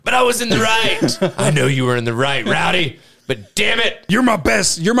but I was in the right. I know you were in the right, Rowdy, but damn it. You're my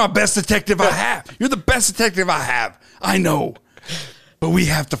best detective I have. You're the best detective I have. I know. But we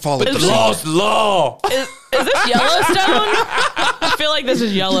have to follow But the law's the law. Is this Yellowstone? I feel like this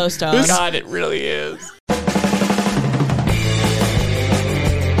is Yellowstone. God, it really is.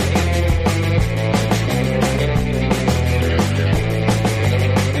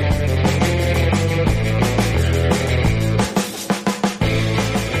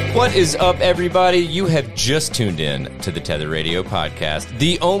 What is up, everybody? You have just tuned in to the Tether Radio podcast,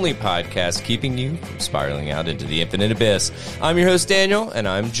 the only podcast keeping you from spiraling out into the infinite abyss. I'm your host, Daniel, and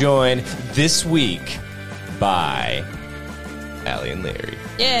I'm joined this week by Allie and Larry.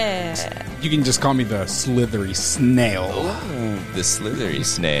 Yeah. You can just call me the slithery snail. Ooh, the slithery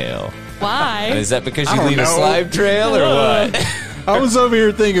snail. Why? Is that because you I don't leave a know. slime trail or what? I was over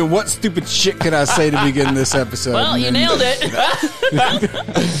here thinking, what stupid shit could I say to begin this episode? Well, And you then- nailed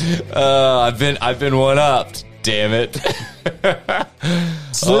it. I've been one upped. Damn it.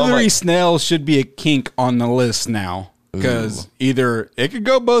 Slithery snail should be a kink on the list now. Because either it could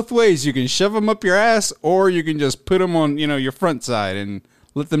go both ways. You can shove them up your ass, or you can just put them on, your front side and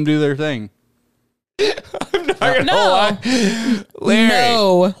let them do their thing. No. Larry.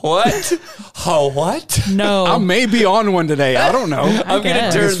 No. What? Oh, what? No. I may be on one today. I don't know. I'm going to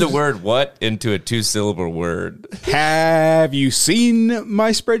guess. turn the word what into a 2-syllable word. Have you seen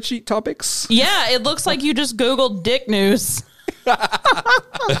my spreadsheet topics? Yeah, it looks like you just Googled dick news.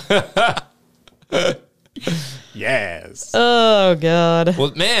 Yes. Oh, God.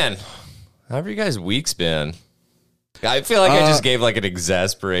 Well, man, how have you guys' weeks been? I feel like I just gave like an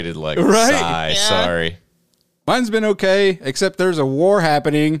exasperated Right? sigh. Yeah. Sorry. Mine's been okay, except there's a war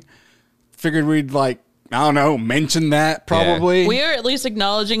happening. Figured we'd mention that probably. We are at least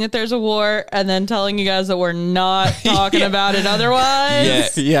acknowledging that there's a war and then telling you guys that we're not talking about it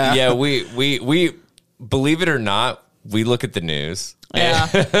otherwise. Yeah. Yeah. Yeah, we believe it or not, we look at the news. Yeah.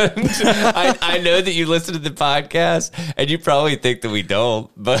 I know that you listen to the podcast and you probably think that we don't,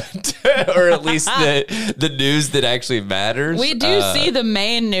 but or at least the news that actually matters. We do see the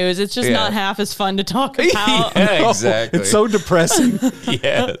main news. It's just yeah. not half as fun to talk about. Yeah, exactly. It's so depressing,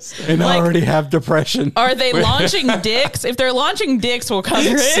 yes. and I already have depression. Are they launching dicks? If they're launching dicks, we'll cover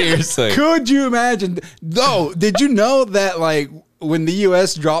it. Seriously. Could you imagine? Though, did you know that when the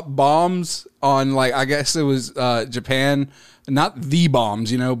U.S. dropped bombs on I guess it was Japan, not the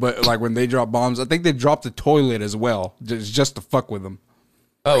bombs, but when they dropped bombs, I think they dropped the toilet as well, just to fuck with them.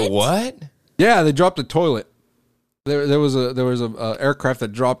 Oh, what? Yeah, they dropped the toilet. There was a aircraft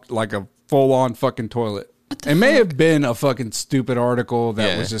that dropped a full on fucking toilet. It may have been a fucking stupid article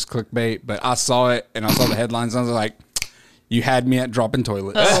that was just clickbait, but I saw it and I saw the headlines and I was like, "You had me at dropping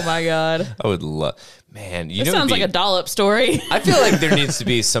toilets." Oh my God. I would love, man. This sounds like a dollop story. I feel like there needs to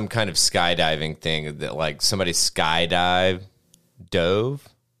be some kind of skydiving thing that somebody dove.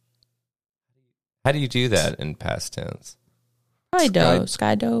 How do you do that in past tense? I dove.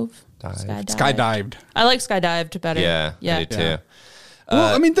 Skydove. Skydived. I like skydived better. Yeah, Yeah. I do too.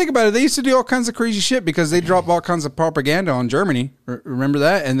 Well, think about it. They used to do all kinds of crazy shit because they dropped all kinds of propaganda on Germany. Remember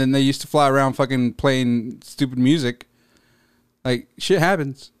that? And then they used to fly around fucking playing stupid music. Shit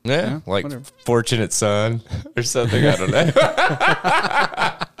happens. Yeah, whatever. Fortunate Son or something. I don't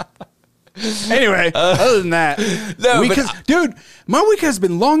know. Anyway, other than that, No, but dude, my week has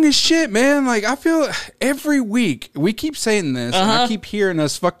been long as shit, man. I feel every week we keep saying this, and I keep hearing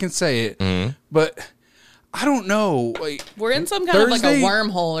us fucking say it, but I don't know. We're in some kind of Thursday- a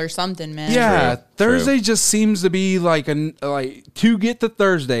wormhole or something, man. Yeah, True, Thursday just seems to be to get to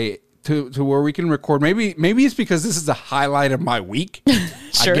Thursday to where we can record. Maybe it's because this is the highlight of my week.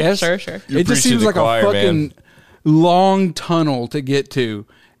 Sure, I guess. sure. You're It just preaching seems to like the choir, a fucking man. long tunnel to get to.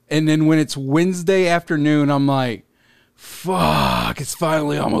 And then when it's Wednesday afternoon, I'm like, fuck, it's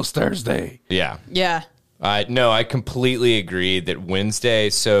finally almost Thursday. Yeah. Yeah. No, I completely agree that Wednesday.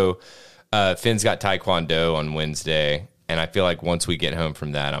 So Finn's got Taekwondo on Wednesday. And I feel like once we get home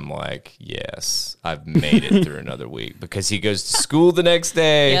from that, I'm like, yes, I've made it through another week. Because he goes to school the next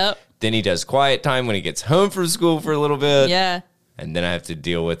day. Yep. Then he does quiet time when he gets home from school for a little bit. Yeah. And then I have to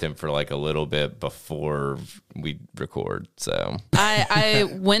deal with him for a little bit before we record. So I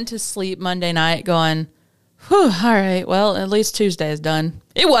went to sleep Monday night going, whew, all right, well, at least Tuesday is done.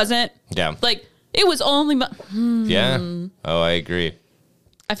 It wasn't. yeah. It was only... Yeah. Oh, I agree.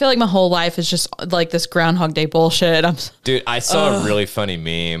 I feel like my whole life is just this Groundhog Day bullshit. Dude, I saw a really funny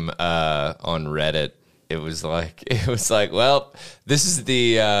meme on Reddit. It was like, well, this is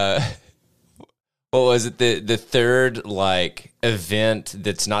the what was it? The third event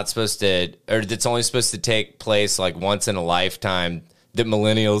that's not supposed to, or that's only supposed to take place once in a lifetime that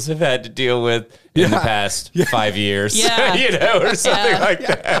millennials have had to deal with in the past 5 years, Yeah. or something like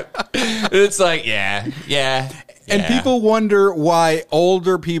that. It's like, And people wonder why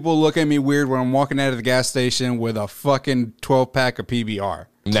older people look at me weird when I'm walking out of the gas station with a fucking 12-pack of PBR.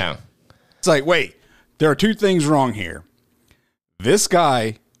 No. It's like, wait, there are two things wrong here. This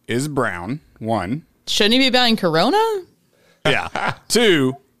guy is brown, one. Shouldn't he be buying Corona? Yeah.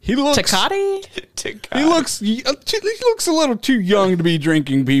 Two, he looks... Tecate? He looks a little too young to be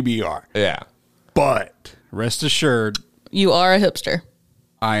drinking PBR. Yeah. But rest assured, You are a hipster.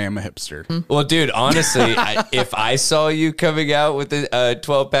 I am a hipster. Well, dude, honestly, if I saw you coming out with a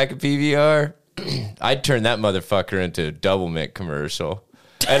 12-pack of PBR, I'd turn that motherfucker into a Double Mint commercial.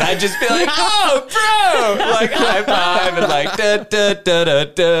 And I'd just be like, oh, bro! Like, high five and like, da, da, da, da,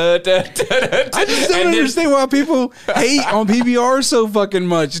 da, da, da. I just don't understand why people hate on PBR so fucking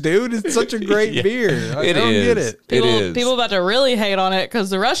much, dude. It's such a great beer. I don't get it. People about to really hate on it because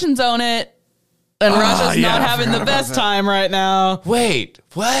the Russians own it. And Russia's not having the best time right now. Wait,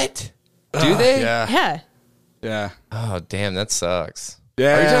 what? Do they? Yeah. Yeah. Oh, damn, that sucks.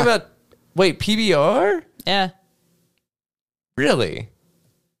 Yeah. Are you talking about, wait, PBR? Yeah. Really?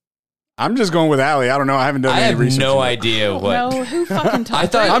 I'm just going with Allie. I don't know. I haven't done any research. I have no on it. idea what. No, who fucking talked I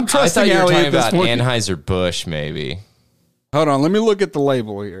thought I'm trusting you were Allie talking at this about point. Anheuser-Busch, maybe. Hold on. Let me look at the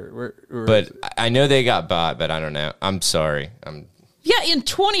label here. Where But is it? I know they got bought, but I don't know. I'm sorry. Yeah, in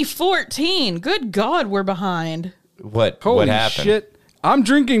 2014. Good God, we're behind. What Holy happened? shit. I'm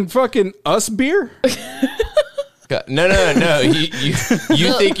drinking fucking us beer? No. You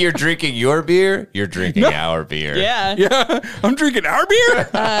think you're drinking your beer? You're drinking our beer. Yeah. Yeah. I'm drinking our beer?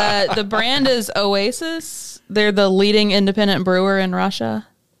 The brand is Oasis. They're the leading independent brewer in Russia.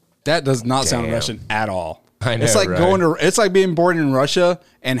 That does not sound Damn. Russian at all. I know, It's like right? it's like being born in Russia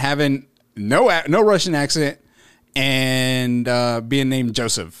and having no Russian accent and being named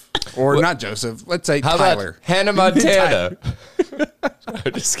Joseph. Or not Joseph. Let's say How Tyler. about Hannah Montana?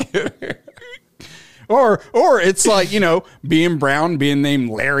 I'm just kidding. Or it's like, being brown, being named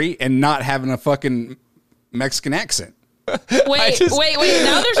Larry, and not having a fucking Mexican accent. Wait.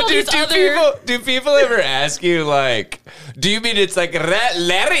 Now there's all these other. Do people ever ask you, like, do you mean it's like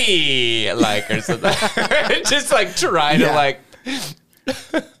Larry? Like, or something? Just like try to, like.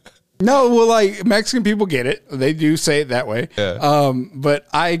 No, well, like Mexican people get it; they do say it that way. Yeah. But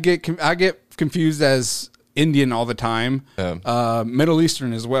I get confused as Indian all the time, Middle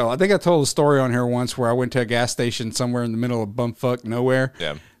Eastern as well. I think I told a story on here once where I went to a gas station somewhere in the middle of bumfuck nowhere.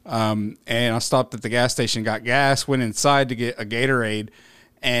 Yeah. And I stopped at the gas station, got gas, went inside to get a Gatorade,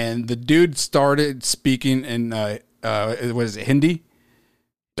 and the dude started speaking in what is it, Hindi?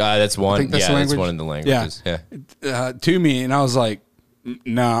 That's one. think that's the That's language. one of the languages. Yeah. To me, and I was like,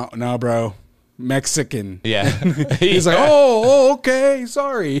 no, bro, Mexican. Yeah. He's like, oh, okay,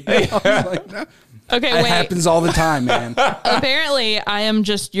 sorry. I was like, no. Okay, That wait. happens all the time, man. Apparently, I am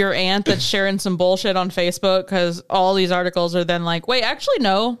just your aunt that's sharing some bullshit on Facebook because all these articles are then like, wait, actually,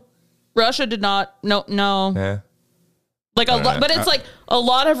 no. Russia did not. No. Yeah. Like a lot, but it's like a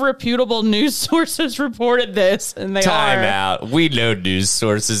lot of reputable news sources reported this, and they Time are. out. We know news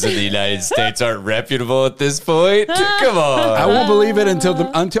sources in the United States aren't reputable at this point. Come on. I won't believe it until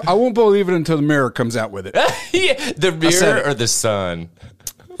the Mirror comes out with it. Yeah, the said Mirror it. or the Sun?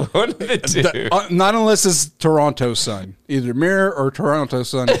 One of the two. Not unless it's Toronto Sun. Either Mirror or Toronto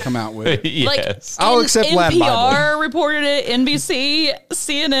Sun come out with it. Yes. I'll accept Lad NPR Bible. reported it. NBC,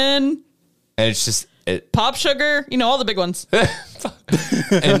 CNN, And it's just, Pop Sugar. All the big ones.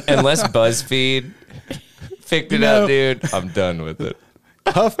 unless BuzzFeed picked it up, dude, I'm done with it.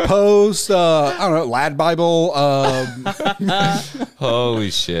 HuffPost, I don't know, Lad Bible.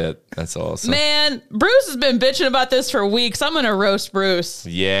 Holy shit. That's awesome. Man, Bruce has been bitching about this for weeks. I'm gonna roast Bruce.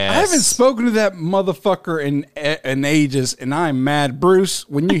 Yes. I haven't spoken to that motherfucker in ages, and I'm mad. Bruce,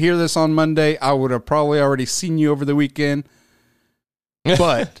 when you hear this on Monday, I would have probably already seen you over the weekend.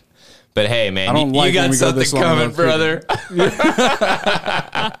 But But hey, man, I don't you like when got we go something this long coming, without brother.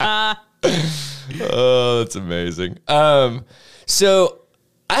 Oh, that's amazing. So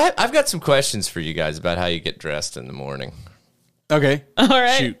I've got some questions for you guys about how you get dressed in the morning. okay, All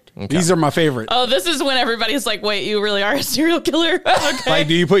right. shoot, these are my favorite. Oh, this is when everybody's like, "Wait, you really are a serial killer?" Okay. Like,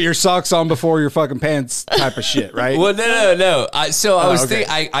 do you put your socks on before your fucking pants? Type of shit, right? Well, no. I was okay.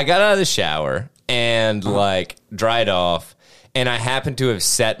 thinking, I got out of the shower and like dried off, and I happened to have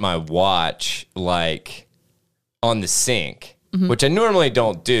set my watch like on the sink, which I normally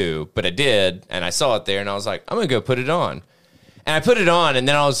don't do, but I did, and I saw it there, and I was like, I'm gonna go put it on. And I put it on, and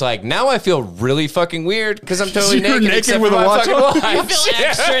then I was like, now I feel really fucking weird because I'm totally You're naked, naked except with for a my watch fucking on? watch. You feel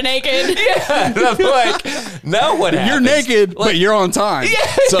extra naked. Yeah, and I'm like, now what happens? You're naked, but you're on time.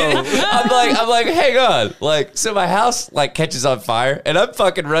 Yeah. So I'm like, hang on. Like, so my house like catches on fire and I'm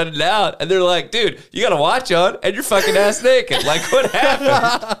fucking running out. And they're like, dude, you got a watch on and you're fucking ass naked. Like, what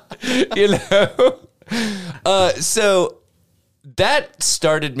happened? You know? So that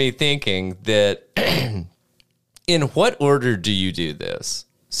started me thinking that in what order do you do this?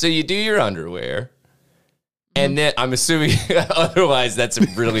 So you do your underwear. And then I'm assuming otherwise that's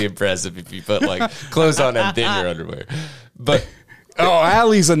really impressive if you put like clothes on and then your underwear. But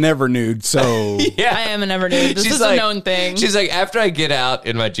Allie's a never nude, so yeah. I am a never nude. This She's is like- a known thing. She's like, after I get out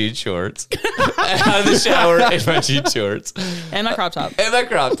in my jean shorts, out of the shower in my jean shorts, And my crop top. and my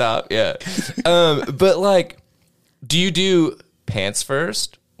crop top, yeah. But like, do you do pants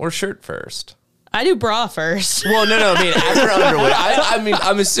first or shirt first? I do bra first. Well, no. I mean, after underwear. I mean,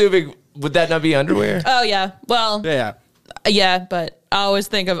 I'm assuming, would that not be underwear? Oh, yeah. Well, yeah. but I always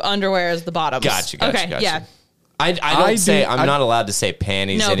think of underwear as the bottoms. Gotcha. Okay, yeah. I don't I say, do- I'm not allowed to say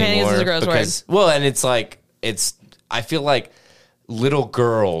panties No, anymore. panties is a gross because, well, and it's like, I feel like little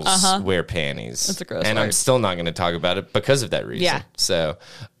girls wear panties. That's a gross And I'm word. still not going to talk about it because of that reason. Yeah. So,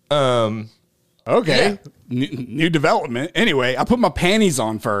 Okay. New development. Anyway, I put my panties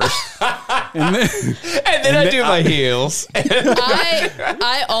on first. and then I do my heels.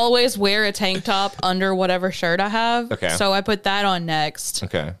 I always wear a tank top under whatever shirt I have. Okay. So I put that on next.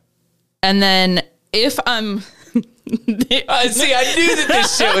 Okay. And then if I'm... See, I knew that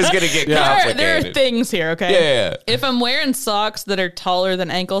this shit was going to get complicated. There are things here, okay? Yeah. If I'm wearing socks that are taller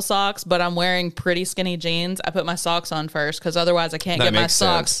than ankle socks, but I'm wearing pretty skinny jeans, I put my socks on first because otherwise I can't That get my makes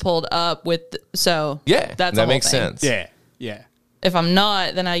socks sense. pulled up with. Yeah, that's that a whole makes thing. sense. yeah. If I'm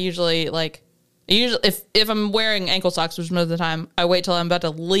not, then I usually if I'm wearing ankle socks, which most of the time, I wait till I'm about to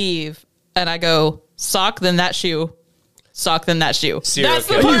leave and I go sock, then that shoe. Sock, then that shoe. Serial That's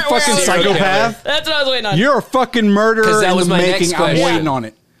the killer. part You where fucking I was- psychopath. That's what I was waiting on. You're a fucking 'Cause murderer that in was the my making. next I'm question. waiting on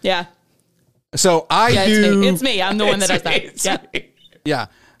it. Yeah. So I Yeah, do. it's me. I'm the one that does that. It's Yeah. me. Yeah.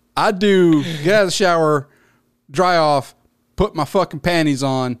 I do get out of the shower, dry off, put my fucking panties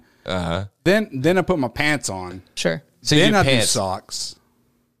on. Then I put my pants on. Sure. So then you I do pants. socks.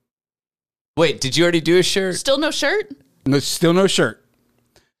 Wait, did you already do a shirt? Still no shirt? No, still no shirt.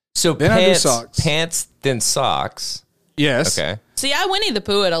 So Then I do pants, socks. pants, then socks. Yes. Okay. See, I Winnie the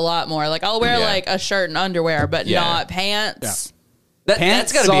Pooh it a lot more. Like I'll wear Yeah. like a shirt and underwear, but Yeah. not pants. That's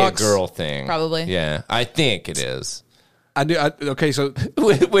Pants, got to be a socks. girl thing. Probably. Yeah, I think it is. I do. Okay, so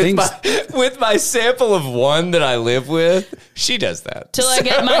With Things- with my sample of one that I live with, she does that. Till I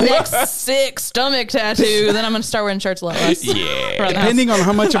get my next sick stomach tattoo, then I'm gonna start wearing shirts a lot less. Yeah. Around the house. depending on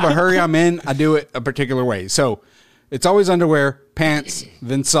how much of a hurry I'm in, I do it a particular way. So it's always underwear, pants,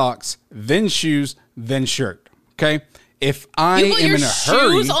 then socks, then shoes, then shirt. Okay. If I You put am your in a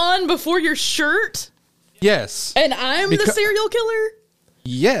hurry, shoes on before your shirt, yes, and I'm the Because- serial killer.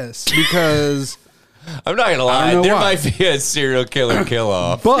 yes, because. I'm not gonna I lie. don't know There why. might be a serial killer kill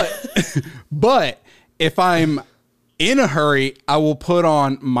off. But if I'm in a hurry, I will put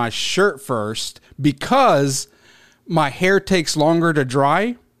on my shirt first because my hair takes longer to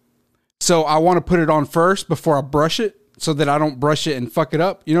dry. So I want to put it on first before I brush it so that I don't brush it and fuck it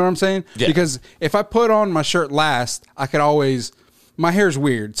up. You know what I'm saying? Yeah. Because if I put on my shirt last, I could always, my hair's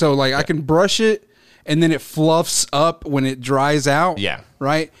weird. So like I can brush it and then it fluffs up when it dries out. Yeah.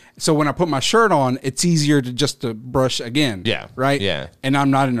 Right. So when I put my shirt on, it's easier to brush again. Yeah. Right. Yeah. And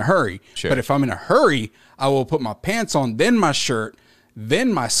I'm not in a hurry. Sure. But if I'm in a hurry, I will put my pants on, then my shirt,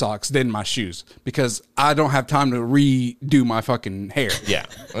 then my socks, then my shoes because I don't have time to redo my fucking hair. Yeah.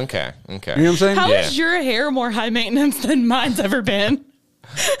 Okay. Okay. You know what I'm saying? How Yeah. is your hair more high maintenance than mine's ever been?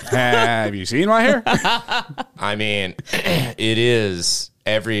 Have you seen my hair? I mean, it is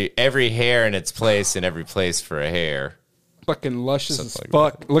every hair in its place and every place for a hair. Fucking luscious as Something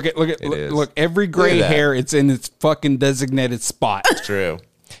like fuck. Look is. look, every gray Look at that. hair, it's in its fucking designated spot. True.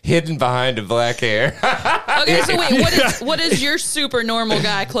 Hidden behind a black hair. Okay, so wait, what is your super normal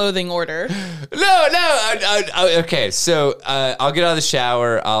guy clothing order? No. Okay, so I'll get out of the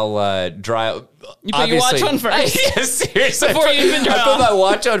shower. I'll dry. You put your watch on first. Yeah, seriously. Before you even dry I put off. my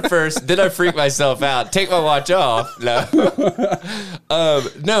watch on first, then I freak myself out. Take my watch off. No.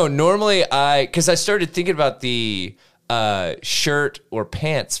 No. Normally, because I started thinking about the shirt or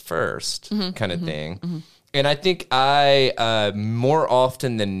pants first kind of thing. And I think I, more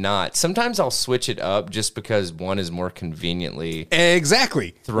often than not, sometimes I'll switch it up just because one is more conveniently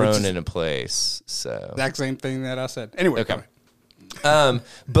Exactly. thrown into place. So Exact same thing that I said. Anyway, Okay. go ahead. But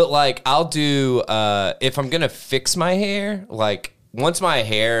like I'll do if I'm gonna fix my hair, like once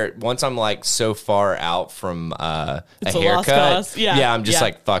I'm like so far out from a haircut, I'm just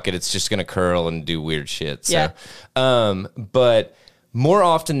like fuck it, it's just gonna curl and do weird shit. So, but more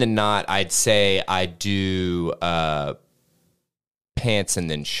often than not, I'd say I do pants and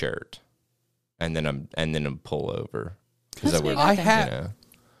then shirt, and then I'm pull over because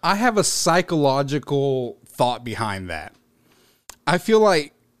I have a psychological thought behind that. I feel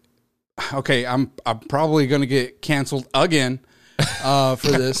like, okay, I'm probably going to get canceled again for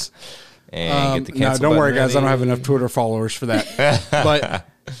this. And get the no, don't worry, guys. I don't have enough Twitter followers for that. But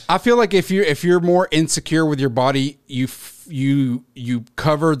I feel like if you're more insecure with your body, you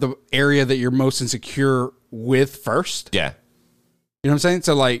cover the area that you're most insecure with first. Yeah, you know what I'm saying.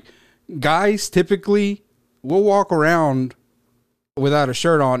 So like, guys typically will walk around without a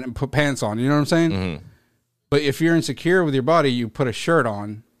shirt on and put pants on. You know what I'm saying? Mm-hmm. But if you're insecure with your body, you put a shirt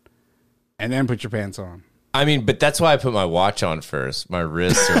on and then put your pants on. I mean, but that's why I put my watch on first. My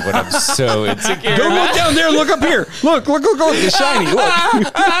wrists are what I'm so insecure. Don't look down there. Look up here. Look. It's shiny. Look.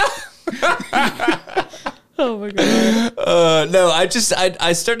 Oh my God. No,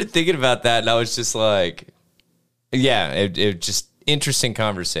 I started thinking about that and I was just like, yeah, it just interesting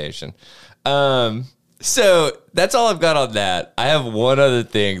conversation. So that's all I've got on that. I have one other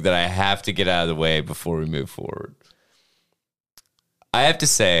thing that I have to get out of the way before we move forward. I have to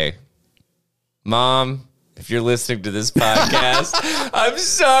say, Mom, if you're listening to this podcast, I'm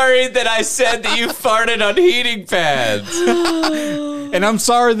sorry that I said that you farted on heating pads. And I'm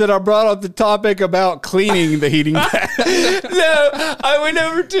sorry that I brought up the topic about cleaning the heating pad. No,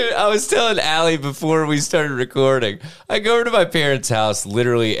 I was telling Allie before we started recording, I go over to my parents' house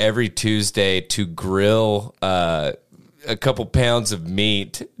literally every Tuesday to grill a couple pounds of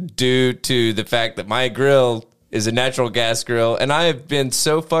meat due to the fact that my grill is a natural gas grill, and I have been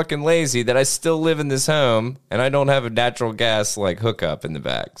so fucking lazy that I still live in this home, and I don't have a natural gas like hookup in the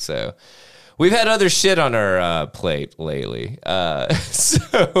back. So we've had other shit on our plate lately.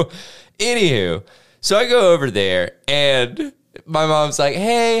 So anywho, so I go over there, and my mom's like,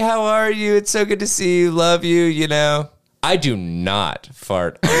 "Hey, how are you? It's so good to see you. Love you. You know." I do not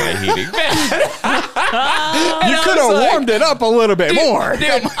fart on my heating pad. You could have warmed it up a little bit more. Dude,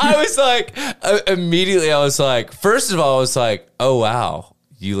 I was like, immediately, I was like, first of all, I was like, oh, wow,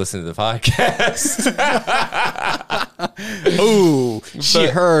 you listen to the podcast. Ooh, she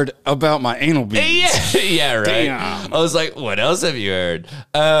heard about my anal beads. Yeah, right. Damn. I was like, what else have you heard?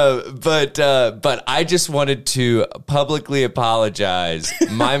 But I just wanted to publicly apologize.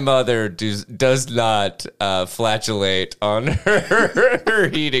 My mother does not flatulate on her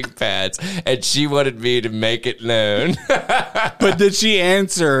heating pads, and she wanted me to make it known. But did she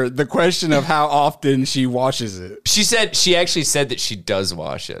answer the question of how often she washes it? She actually said that she does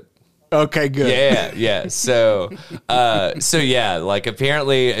wash it. Okay, good. Yeah. So yeah, like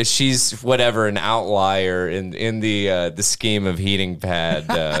apparently she's whatever an outlier in the scheme of heating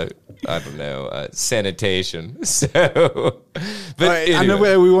pad. I don't know, sanitation. So, but anyway. I know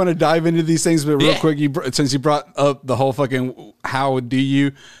we want to dive into these things, but real quick, since you brought up the whole fucking how do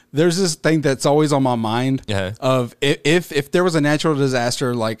you, there's this thing that's always on my mind of if there was a natural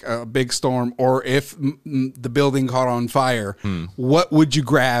disaster like a big storm, or if the building caught on fire, what would you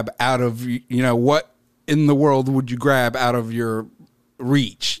grab out of, what in the world would you grab out of your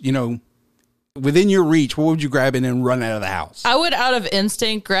reach, within your reach, what would you grab and then run out of the house? I would, out of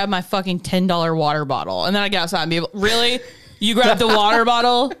instinct, grab my fucking $10 water bottle, and then I get outside and be able, really? You grab the water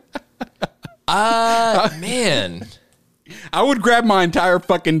bottle? Man. I would grab my entire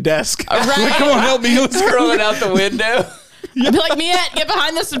fucking desk. Right. Like, come on, help me. Let's throw it out the window. I'd be like, Miette, get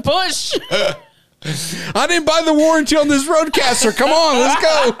behind this and push. I didn't buy the warranty on this Roadcaster. Come on, let's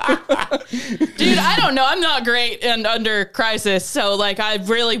go. Dude, I don't know. I'm not great and under crisis. So, like, I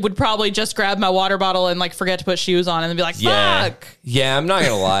really would probably just grab my water bottle and, like, forget to put shoes on and then be like, fuck. Yeah, I'm not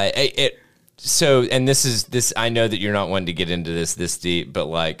going to lie. So, and this, I know that you're not one to get into this deep, but,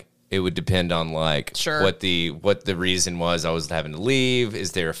 like, it would depend on, like, what the reason was. I was having to leave.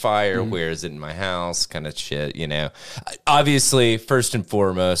 Is there a fire? Where is it in my house? Kind of shit, Obviously, first and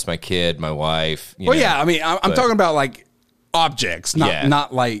foremost, my kid, my wife. Yeah, I mean, I'm talking about, like, objects,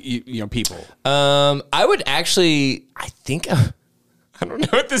 not like, people. I would actually, I think, I don't know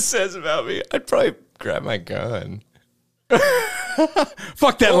what this says about me. I'd probably grab my gun.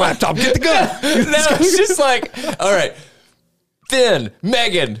 Fuck that laptop. Get the gun. No, it's just like, all right, Finn,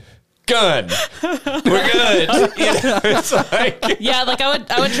 Megan, gun. We're good. It's like, yeah, like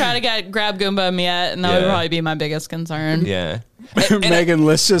I would try to grab Goomba and Miette, and that would probably be my biggest concern. Yeah.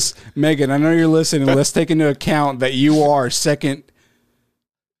 Megan, I know you're listening. Let's take into account that you are second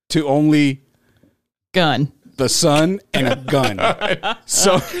to only Gun. the sun and a gun.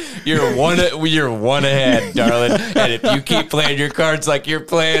 So You're one ahead, darling. And if you keep playing your cards like you're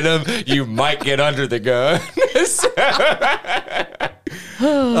playing them, you might get under the gun.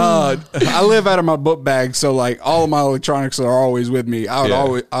 I live out of my book bag, so like all of my electronics are always with me.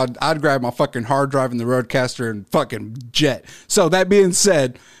 I'd grab my fucking hard drive and the Rodecaster and fucking jet. So that being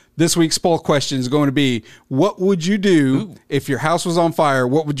said, this week's poll question is going to be: what would you do if your house was on fire?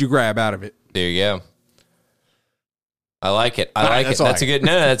 What would you grab out of it? There you go. I like it. That's a good.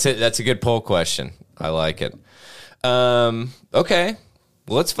 No, that's it. That's a good poll question. I like it. Okay.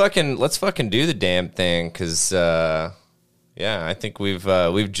 Well, let's fucking do the damn thing, because I think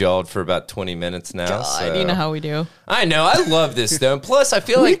we've jawed for about 20 minutes now. God, so. you know how we do. I know. I love this though. And plus, I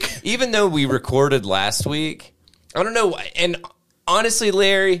feel like even though we recorded last week, I don't know. And honestly,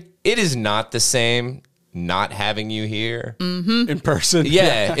 Larry, it is not the same not having you here in person.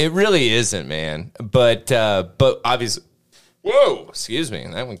 Yeah, it really isn't, man. But obviously, whoa, excuse me,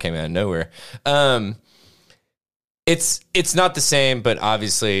 that one came out of nowhere. It's not the same, but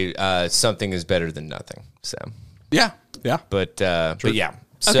obviously, something is better than nothing. So yeah. But yeah.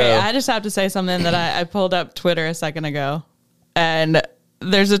 So, Okay, I just have to say something that I pulled up Twitter a second ago, and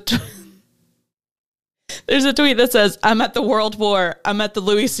there's a tweet that says, "I'm at the World War. I'm at the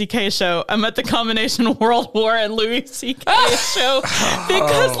Louis C.K. show. I'm at the combination World War and Louis C.K. show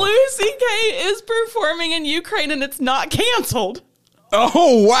because Louis C.K. is performing in Ukraine and it's not canceled."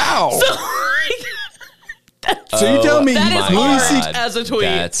 Oh wow! So you tell me that is hard as a tweet.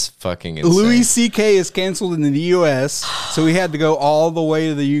 That's fucking insane. Louis C.K. is canceled in the U.S., so he had to go all the way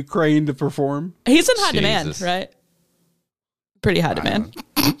to the Ukraine to perform. He's in high demand, right? Pretty high demand.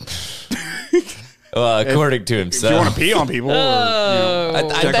 Well, according to himself. If you want to pee on people. I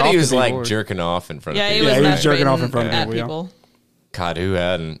thought he was like jerking off in front of people. He was jerking off in front of people. God, who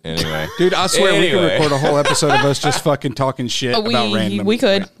hadn't? Anyway. Dude, I swear we could record a whole episode of us just fucking talking shit about random. We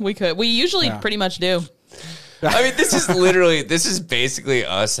could. We usually pretty much do. I mean, this is basically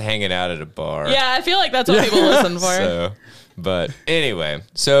us hanging out at a bar. Yeah, I feel like that's what people listen for. So, but anyway,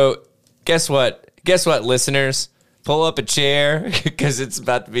 so guess what? Listeners? Pull up a chair because it's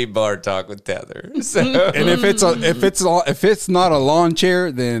about to be bar talk with Tether. So. And if it's not a lawn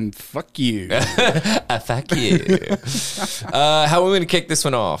chair, then fuck you. Fuck you. How are we going to kick this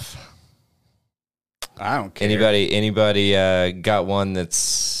one off? I don't care. Anybody got one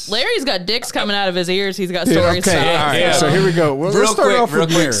that's... Larry's got dicks coming out of his ears. He's got stories. Okay, all right. Yeah. So here we go. Well, let's start off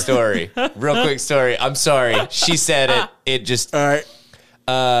with real quick story. I'm sorry. She said it. It just... All right.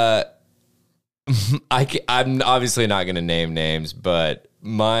 I'm obviously not going to name names, but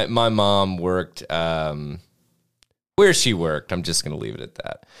my mom worked where she worked. I'm just going to leave it at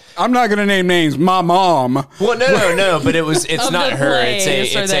that. I'm not going to name names. My mom. Well, no, but it's not her.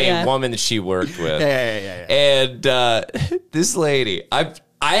 It's a woman that she worked with. Yeah. And this lady, I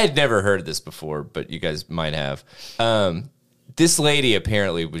had never heard this before, but you guys might have. This lady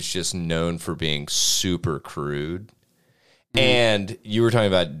apparently was just known for being super crude. And you were talking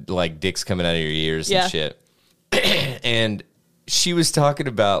about like dicks coming out of your ears and shit. And she was talking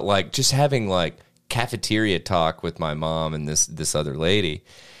about like just having like cafeteria talk with my mom and this other lady.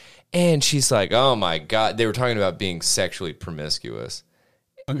 And she's like, "Oh my God." They were talking about being sexually promiscuous.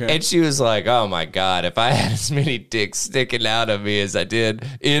 Okay. And she was like, "Oh my God, if I had as many dicks sticking out of me as I did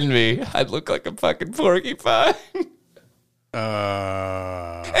in me, I'd look like a fucking porcupine."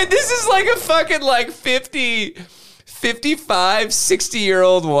 And this is like a fucking like 55,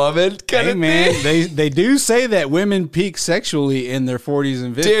 60-year-old woman kind of thing. They do say that women peak sexually in their 40s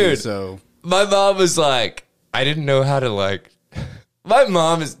and 50s. Dude, so my mom was like, I didn't know how to like... My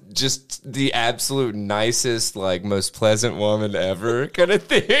mom is just the absolute nicest, like, most pleasant woman ever kind of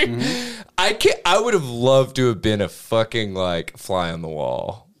thing. Mm-hmm. I would have loved to have been a fucking, like, fly on the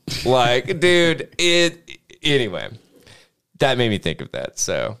wall. Like, dude, anyway... That made me think of that,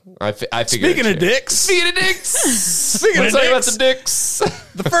 so I figured. Speaking of dicks, about the dicks.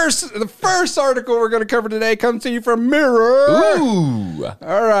 The first article we're going to cover today comes to you from Mirror. Ooh,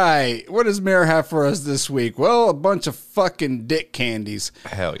 all right. What does Mirror have for us this week? Well, a bunch of fucking dick candies.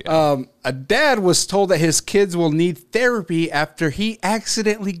 Hell yeah. A dad was told that his kids will need therapy after he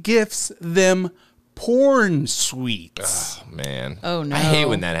accidentally gifts them porn sweets. Oh man. Oh no. I hate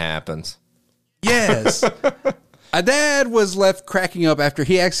when that happens. Yes. A dad was left cracking up after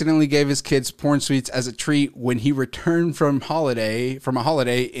he accidentally gave his kids porn sweets as a treat when he returned from a holiday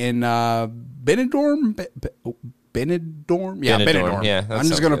in Benidorm. Benidorm? Yeah, Benidorm. Yeah, I'm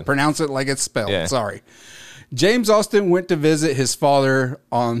just going to pronounce it like it's spelled. Yeah. Sorry. James Austin went to visit his father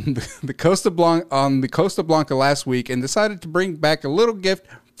on the Costa Blanca last week and decided to bring back a little gift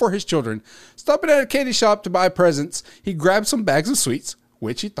for his children. Stopping at a candy shop to buy presents, he grabbed some bags of sweets,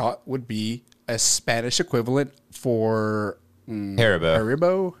 which he thought would be a Spanish equivalent for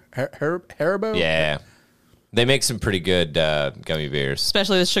Haribo. Haribo? Yeah. They make some pretty good gummy bears.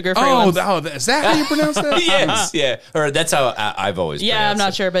 Especially the sugar-free ones. Oh, is that how you pronounce that? Yes, yeah. Or that's how I've always Yeah, I'm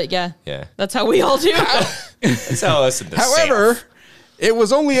not pronounced sure, but yeah. Yeah. That's how we all do. That's how us in the However, South. it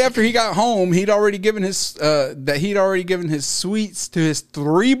was only after he got home he'd already given his sweets to his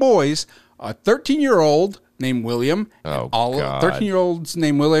 3 boys, a 13-year-old named William, God. 13-year-olds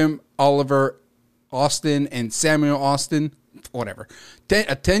named William, Oliver, Austin, and Samuel Austin, whatever.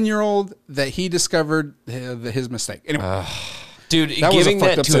 A 10-year-old that he discovered his mistake. Anyway, Dude, that was a giving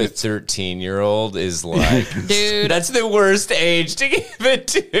fucked that up to a sentence. 13-year-old is like, Dude. that's the worst age to give it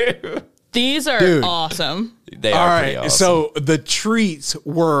to. These are Dude. awesome. They all are right. pretty awesome. So the treats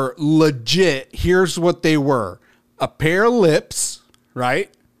were legit. Here's what they were: a pair of lips, right?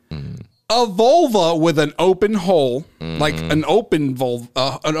 A vulva with an open hole, like an open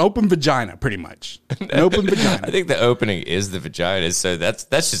vulva, an open vagina, pretty much. An open vagina. I think the opening is the vagina, so that's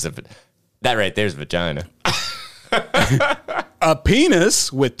just that right there's vagina. A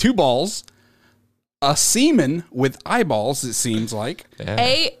penis with 2 balls. A semen with eyeballs, it seems like.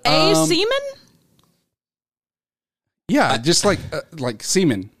 A semen? Yeah, just like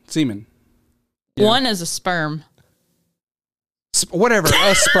semen. Yeah. One is a sperm. Whatever,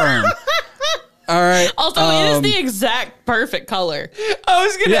 a sperm. All right. Also, it is the exact perfect color. I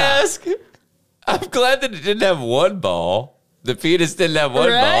was gonna Yeah. ask. I'm glad that it didn't have one ball. The penis didn't have one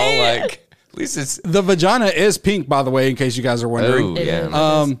ball. Right? Like at least it's The vagina is pink, by the way, in case you guys are wondering. oh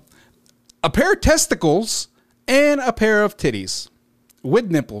yeah. A pair of testicles and a pair of titties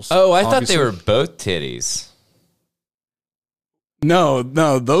with nipples. Oh, I obviously. thought they were both titties. No,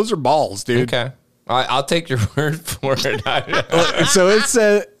 those are balls, dude. Okay. I'll take your word for it. So it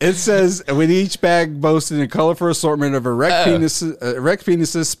says with each bag boasting a colorful assortment of erect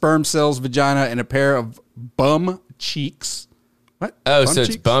penises, sperm cells, vagina, and a pair of bum cheeks. What? Oh, Bum so it's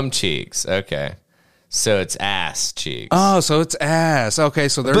cheeks? bum cheeks. Okay. So it's ass cheeks. Oh, so it's ass. Okay,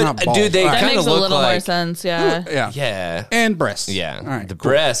 so they're But, not balls. dude, they All right. That kinda makes a look little more like- sense, yeah. yeah. Yeah. And breasts. Yeah. All right. The cool.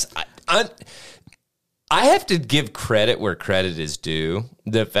 breasts. I have to give credit where credit is due.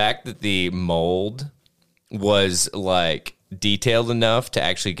 The fact that the mold was like detailed enough to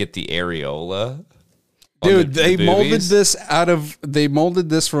actually get the areola. on Dude, the they molded boobies. this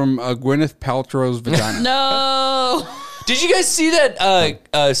from Gwyneth Paltrow's vagina. No. Did you guys see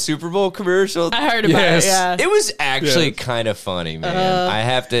that Super Bowl commercial? I heard about Yes. it, yeah. It was actually Yes. kind of funny, man.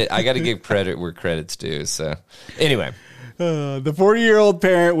 I got to give credit where credit's due. So, anyway, The 40-year-old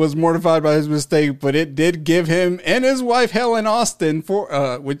parent was mortified by his mistake, but it did give him and his wife Helen Austin,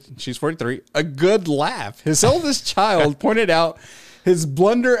 which she's 43, a good laugh. His eldest child pointed out his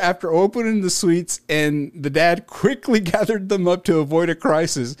blunder after opening the sweets, and the dad quickly gathered them up to avoid a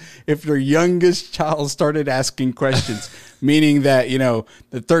crisis if their youngest child started asking questions, meaning that,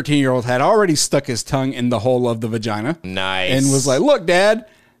 the 13-year-old had already stuck his tongue in the hole of the vagina. nice. And was like, look, Dad,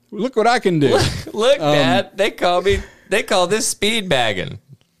 look what I can do. Look, Dad, they call this speed bagging.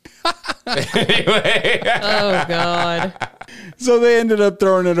 Anyway, Oh, God. So they ended up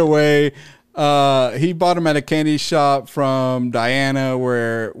throwing it away. He bought them at a candy shop from Diana,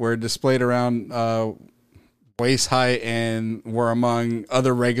 where displayed around waist height and were among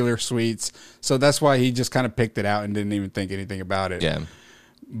other regular sweets. So that's why he just kind of picked it out and didn't even think anything about it. yeah.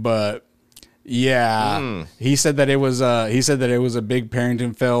 But yeah, he said that it was a big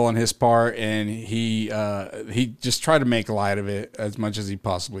parenting fail on his part, and he just tried to make light of it as much as he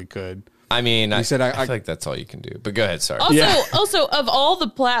possibly could. I mean, I said, feel I- like that's all you can do. But go ahead, sorry. Also, of all the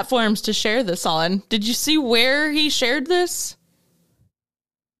platforms to share this on, did you see where he shared this?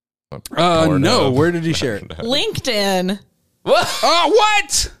 No, where did he share it? LinkedIn. What? Oh,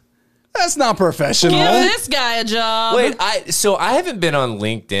 what? That's not professional. Give this guy a job. Wait, I haven't been on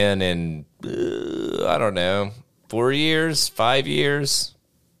LinkedIn in I don't know, 4 years, 5 years.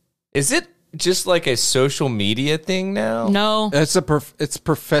 Is it just like a social media thing now? No. It's it's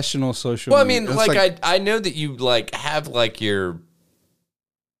professional social. Well, I media. mean, It's like I know that you like have like your.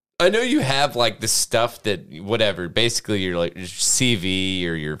 I know you have like the stuff that whatever. Basically, your like your CV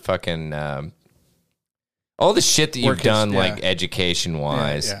or your fucking all the shit that you've Work done, yeah. like education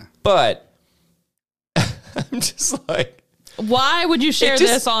wise. Yeah. But I'm just like, Why would you share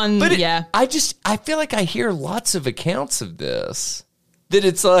this on? But Yeah. I feel like I hear lots of accounts of this that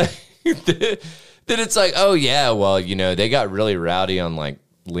it's like that it's like, oh yeah, well, they got really rowdy on like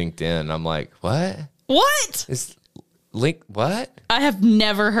LinkedIn. I'm like, what? What? Is what? I have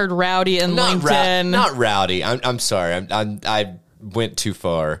never heard rowdy in LinkedIn. Not rowdy. I'm sorry. went too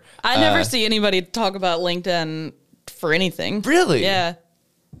far. I never see anybody talk about LinkedIn for anything. Really? Yeah.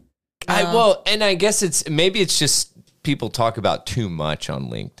 And I guess it's just people talk about too much on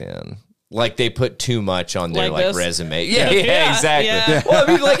LinkedIn. Like they put too much on their Like this? resume. Yeah, exactly. Yeah. Well,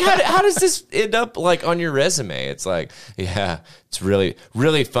 I mean, like, how does this end up like on your resume? It's like, it's really,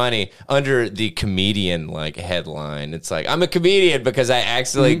 really funny under the comedian like headline. It's like, I'm a comedian because I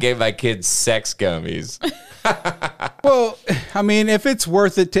accidentally gave my kids sex gummies. Well, I mean, if it's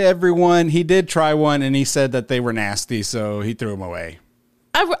worth it to everyone, he did try one and he said that they were nasty, so he threw them away.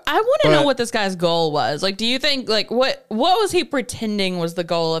 I want to know what this guy's goal was. Like, do you think, like, what was he pretending was the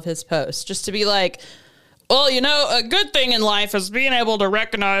goal of his post? Just to be like, well, a good thing in life is being able to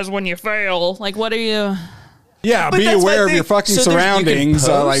recognize when you fail. Like, what are you... Yeah, But be that's aware my of thing. your fucking So there's- you can surroundings,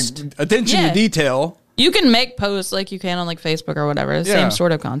 like post? attention Yeah. to detail. You can make posts like you can on, like, Facebook or whatever. Yeah. Same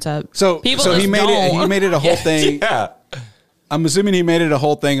sort of concept. So People he just made it. He don't. made it a whole thing. Yeah. I'm assuming he made it a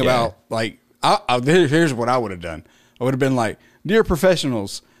whole thing about like. Here's what I would have done. I would have been like, dear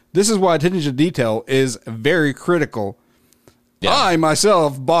professionals, this is why attention to detail is very critical. Yeah. I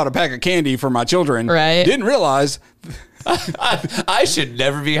myself bought a pack of candy for my children. Right. Didn't realize. I should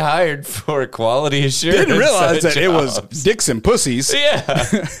never be hired for quality assurance. Didn't realize at that it was jobs. dicks and pussies. Yeah.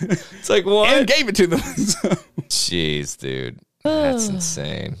 It's like, what? And gave it to them. Jeez, dude. That's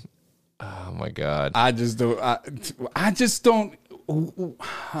insane. Oh, my God. I just don't. I just don't.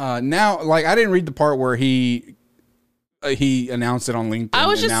 Now, like, I didn't read the part where he announced it on LinkedIn. I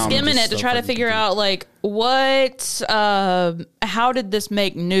was and just now I'm skimming just it to so try to fucking figure confused. out, like, how did this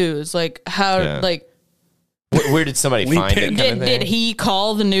make news? Like, Yeah. Where did somebody find it? LinkedIn. kind of did thing? he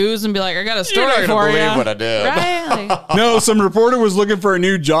call the news and be like, I got a You're story not for gonna you? believe what I did. Right? Like, No, some reporter was looking for a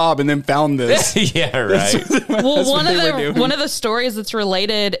new job and then found this. Yeah, right. well, one they were of doing. the stories that's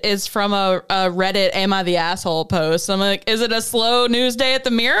related is from a Reddit "Am I the Asshole" post. I'm like, is it a slow news day at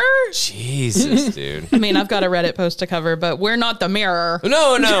the Mirror? Jesus, dude. I mean, I've got a Reddit post to cover, but we're not the Mirror.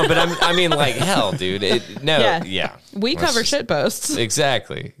 No, but I mean, like, hell, dude. Yeah. We Let's cover just- shit posts.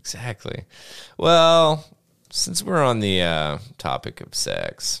 Exactly. Well, since we're on the topic of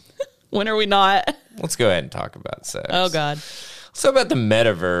sex, When are we not? let's go ahead and talk about sex. Oh God. Let's talk about the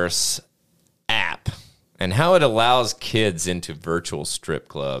Metaverse app and how it allows kids into virtual strip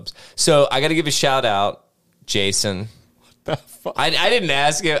clubs. So I got to give a shout out, Jason. I didn't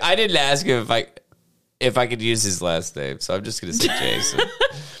ask him. I didn't ask him if I could use his last name. So I'm just going to say Jason.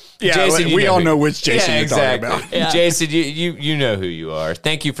 Yeah, Jason, you we all who- know which Jason you're exactly. talking about. Yeah. Jason, you know who you are.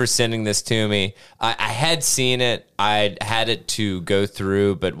 Thank you for sending this to me. I had seen it. I had it to go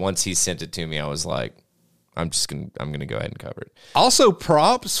through, but once he sent it to me, I was like, I'm gonna go ahead and cover it. Also,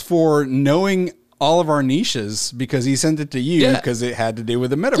 props for knowing all of our niches because he sent it to you Yeah. because it had to do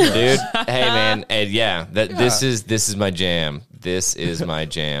with the metaverse. Dude, hey man, and this is my jam. This is my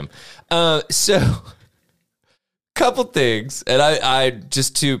jam. So couple things, and I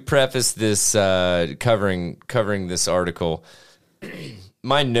just to preface this covering this article,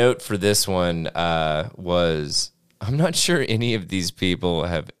 my note for this one was I'm not sure any of these people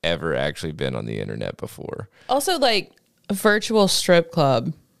have ever actually been on the internet before. Also, like, a virtual strip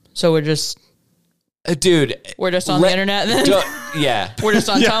club. So we're just Dude, on the internet then? Yeah. We're just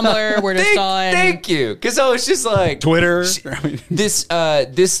on Tumblr. We're just on. Thank you. Because I was just like Twitter. this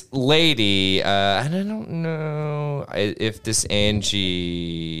lady, and I don't know if this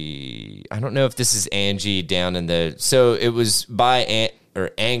Angie. I don't know if this is Angie down in the. So it was by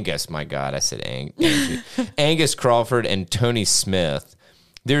Angus. My God, I said Angie. Angus Crawford and Tony Smith.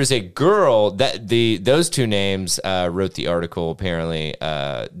 There's a girl that those two names wrote the article. Apparently,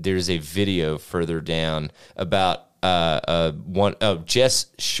 there's a video further down about Jess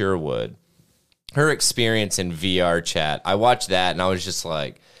Sherwood, her experience in VR chat. I watched that and I was just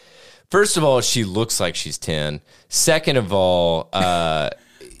like, first of all, she looks like she's 10. Second of all,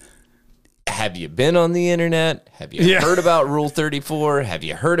 have you been on the internet? Have you heard about Rule 34? Have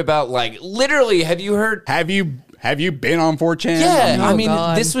you heard about literally? Have you heard? Have you been on 4chan? Yeah, Oh, I mean,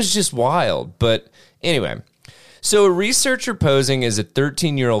 God. this was just wild. But anyway, so a researcher posing as a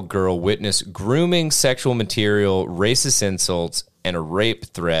 13-year-old girl witnessed grooming, sexual material, racist insults, and a rape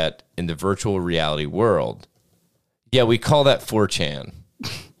threat in the virtual reality world. Yeah, we call that 4chan.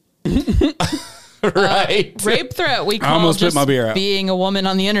 Right? Rape threat, we call almost spit just my beer out. being a woman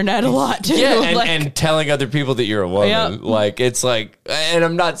on the internet a lot, too. Yeah, and, Like, and telling other people that you're a woman. Yep. It's like, and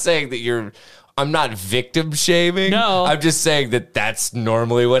I'm not saying that I'm not victim shaming. No. I'm just saying that that's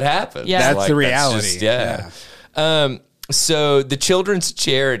normally what happens. Yeah. That's the reality. just- yeah. So the children's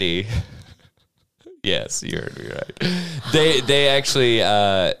charity. Yes, you heard me right. They actually,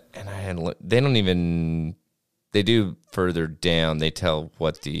 and I hadn't. They don't even. They do further down. They tell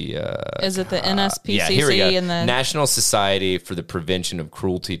what the is it the NSPCC? Yeah, here we go. And the National Society for the Prevention of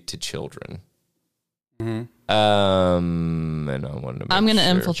Cruelty to Children. Mm-hmm. And I wanted to. I'm going to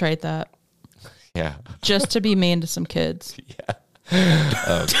infiltrate that. Yeah. Just to be mean to some kids. Yeah.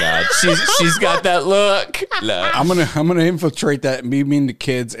 Oh God, she's got that look. I'm gonna infiltrate that and be mean to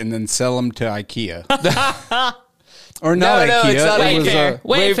kids and then sell them to IKEA. Or not No, IKEA. it's not it was,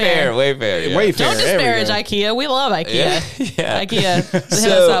 Wayfair. Wayfair. Yeah. Wayfair. Don't disparage There we IKEA. We love IKEA. Yeah. IKEA. Hit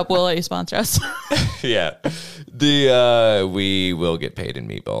us up. We'll let you sponsor us. Yeah. We will get paid in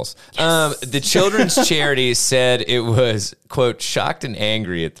meatballs. Yes. The children's charity said it was, quote, shocked and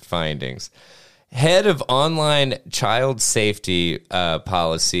angry at the findings. Head of online child safety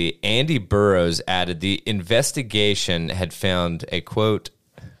policy, Andy Burrows, added the investigation had found a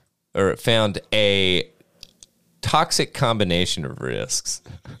toxic combination of risks.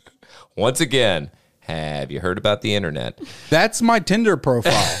 Once again, have you heard about the internet? That's my Tinder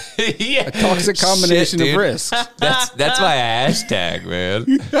profile. Yeah. A toxic combination Shit, of dude. risks. That's my hashtag,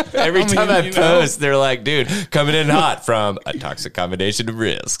 man. Every time I post, they're like, dude, coming in hot from a toxic combination of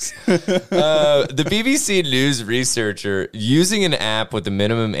risks. The BBC News researcher, using an app with a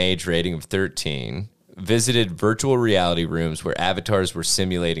minimum age rating of 13, visited virtual reality rooms where avatars were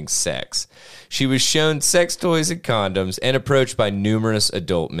simulating sex. She was shown sex toys and condoms and approached by numerous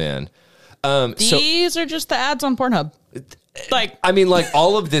adult men. These are just the ads on Pornhub. Like, I mean, like,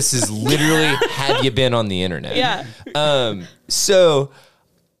 all of this is literally, have you been on the internet? yeah. So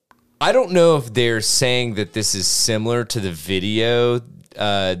I don't know if they're saying that this is similar to the video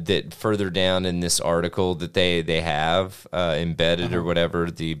that further down in this article that they have embedded or whatever,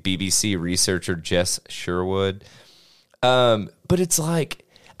 the BBC researcher Jess Sherwood. But it's like,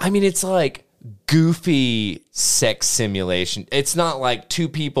 I mean, it's like goofy sex simulation. It's not like two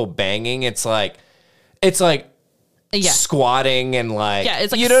people banging. It's like Yeah. squatting and like, Yeah,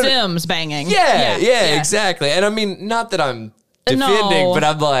 it's like you know, Sims banging. yeah, exactly. And I mean, not that I'm defending, No. but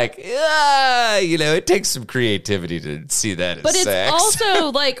I'm like, it takes some creativity to see that as But it's sex.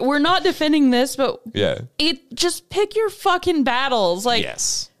 also like, we're not defending this, but Yeah. it just pick your fucking battles. Like,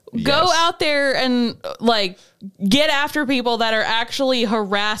 Yes. go Yes. out there and like get after people that are actually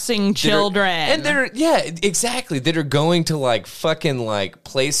harassing children. And exactly. That are going to like fucking like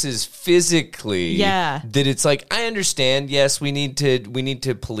places physically. Yeah. That it's like, I understand. Yes, we need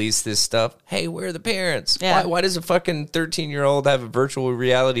to police this stuff. Hey, where are the parents? Yeah. Why does a fucking 13-year-old have a virtual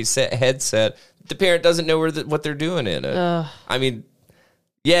reality headset? The parent doesn't know what they're doing in it. I mean,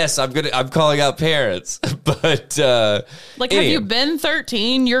 yes, I'm calling out parents, but like, have you been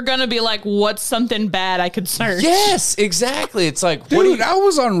 13? You're gonna be like, what's something bad I could search? Yes, exactly. It's like, Dude, I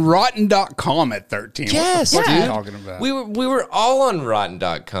was on rotten.com at 13. Yes, what the fuck are dude. you talking about? We were all on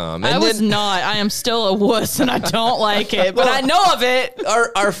Rotten.com. I was not. I am still a wuss and I don't like it, but I know of it.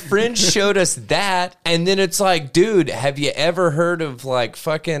 Our friend showed us that, and then it's like, dude, have you ever heard of like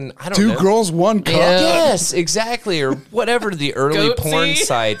fucking, I don't know. Two girls, one cup. Yes, exactly, or whatever the early Goatsy. porn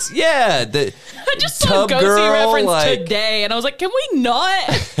sites. Yeah, the I just saw a Tub Goatsy Girl, reference like- today, and I was like, can we not?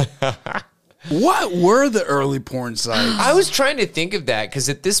 What were the early porn sites? I was trying to think of that because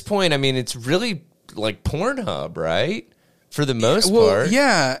at this point, I mean, it's really like Pornhub, right? For the most part.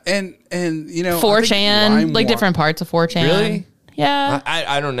 Yeah, and you know, 4chan, like different parts of 4chan. Really? Yeah.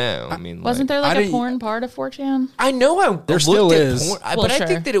 I don't know. I mean, Wasn't there I like a didn't- porn part of 4chan? I know There looked still at is. porn, Well, but I sure.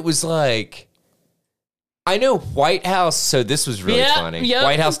 think that it was like, I know White House, so this was really Yeah, funny. yep.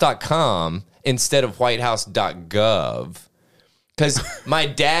 WhiteHouse.com instead of whitehouse.gov. Because my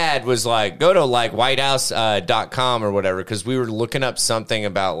dad was like, go to like whitehouse.com or whatever, because we were looking up something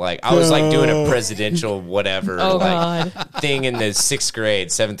about like, I was like doing a presidential whatever Oh, like God. thing in the 6th grade,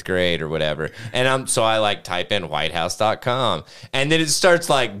 7th grade or whatever. And so I like type in whitehouse.com. And then it starts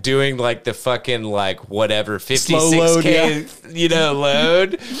like doing like the fucking like whatever, 56K, load, yeah.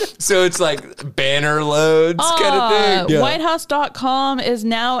 Load. So it's like banner loads kind of thing. Yeah. Whitehouse.com is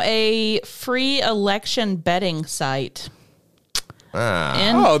now a free election betting site.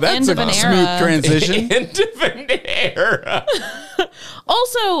 Oh, that's End a of an smooth era. transition. End of an era.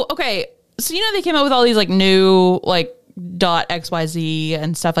 Also, okay, so they came out with all these like new like .xyz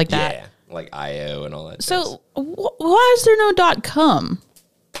and stuff like that. Yeah, like IO and all that. So why is there no .com?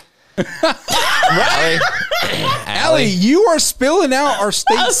 Allie, Allie, you are spilling out our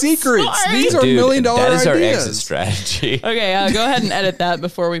state secrets. sorry. These are dude, $1 million that is our ideas. exit strategy. Okay, go ahead and edit that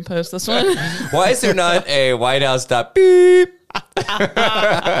before we post this one. Why is there not a whitehouse.beep?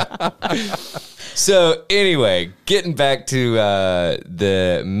 So anyway, getting back to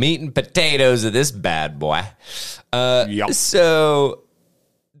the meat and potatoes of this bad boy. Yup. So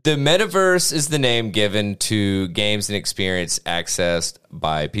The metaverse is the name given to games and experience accessed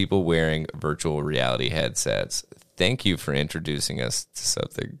by people wearing virtual reality headsets. Thank you for introducing us to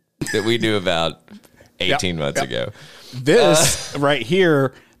something that we knew about 18 months ago. This right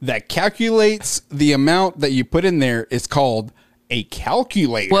here that calculates the amount that you put in there is called a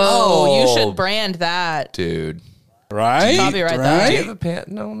calculator. Whoa, you should brand that. Dude. Right? Copyright Do that. you have a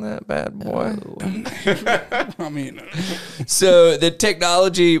patent on that bad boy? I mean, So the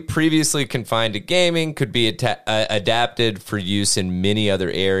technology previously confined to gaming could be adapted for use in many other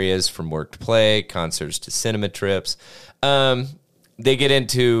areas, from work to play, concerts to cinema trips. They get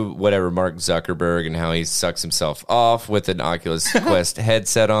into whatever Mark Zuckerberg and how he sucks himself off with an Oculus Quest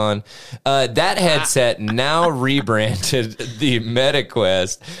headset on. That headset, now rebranded the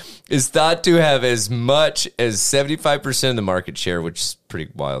MetaQuest, is thought to have as much as 75% of the market share, which is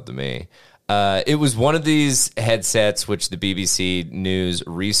pretty wild to me. It was one of these headsets which the BBC News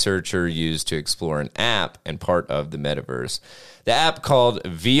researcher used to explore an app and part of the metaverse. The app called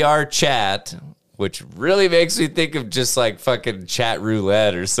VR Chat, which really makes me think of just like fucking chat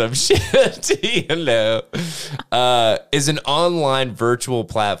roulette or some shit, you know, is an online virtual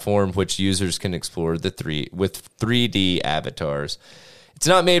platform which users can explore with 3D avatars. It's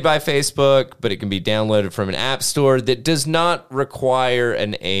not made by Facebook, but it can be downloaded from an app store that does not require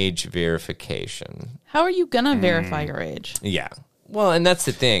an age verification. How are you gonna verify your age? Yeah. Well, and that's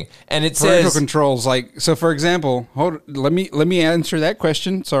the thing. And it parental says controls. Like, so for example, let me answer that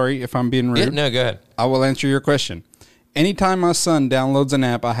question. Sorry if I'm being rude. Yeah, no, go ahead. I will answer your question. Anytime my son downloads an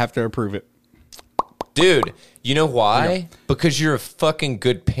app, I have to approve it. Dude, you know why? Because you're a fucking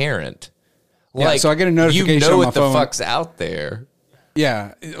good parent. Yeah, so I get a notification you know on what my the phone. fuck's out there.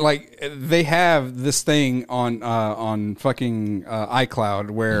 Yeah, like they have this thing on fucking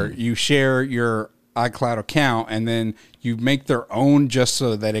iCloud where you share your iCloud account and then you make their own just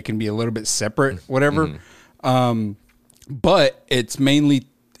so that it can be a little bit separate, whatever. But it's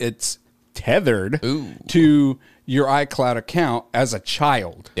tethered to your iCloud account as a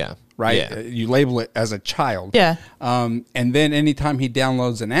child. Yeah. Right? Yeah. You label it as a child. Yeah. And then anytime he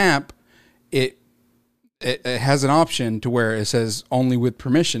downloads an app, it has an option to where it says only with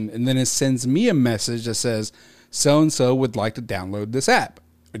permission. And then it sends me a message that says, so-and-so would like to download this app.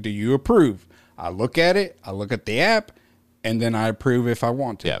 Do you approve? I look at it. I look at the app and then I approve if I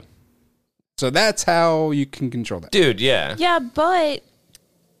want to. Yeah. So that's how you can control that. Dude, yeah. Yeah, but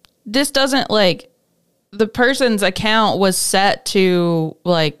this doesn't like the person's account was set to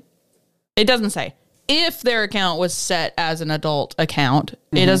like it doesn't say if their account was set as an adult account,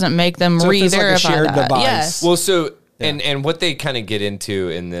 it doesn't make them So if it's like a re-verify shared that. device. Yes. Well, so and what they kind of get into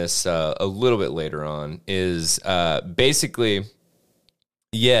in this a little bit later on is basically,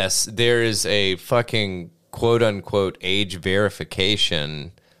 yes, there is a fucking quote unquote age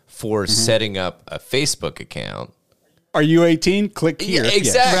verification for setting up a Facebook account. Are you 18? Click here. Yeah,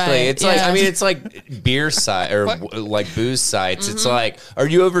 exactly. Right, It's like, yeah. I mean, it's like beer site or like booze sites. It's like, are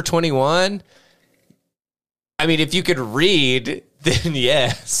you over 21? I mean, if you could read, then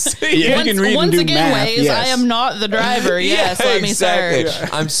yes. If you can read and Once do again, math, Waze, yes. I am not the driver. Yes, let me exactly. search.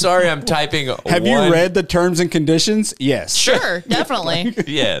 I'm sorry, I'm typing. Have you read the terms and conditions? Yes. Sure, definitely.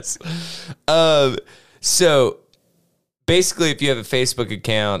 Yes. So basically, if you have a Facebook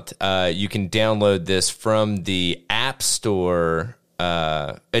account, you can download this from the App Store.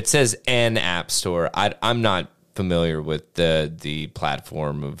 It says an App Store. I'm not familiar with the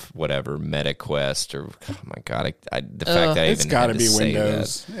platform of whatever MetaQuest or oh my god, the fact that I It's even got had to to be say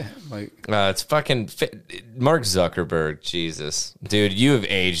Windows. Yeah, like it's fucking Mark Zuckerberg. Jesus, dude, you have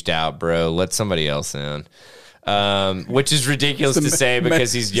aged out, bro. Let somebody else in. Which is ridiculous to say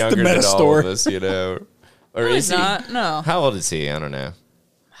because he's it's the younger than Meta all Store. of us, you know. Or No, is he's he? not. No. How old is he? I don't know.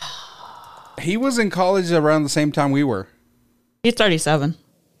 he was in college around the same time we were. He's 37.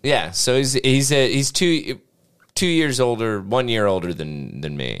 Yeah, so he's 2 years older, 1 year older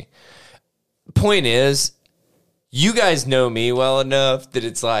than me. Point is, you guys know me well enough that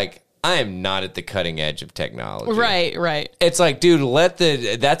it's like I am not at the cutting edge of technology. Right. It's like, dude,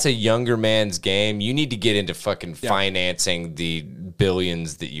 that's a younger man's game. You need to get into fucking financing the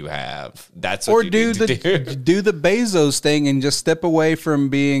billions that you have. That's what Or you do need to do the Bezos thing and just step away from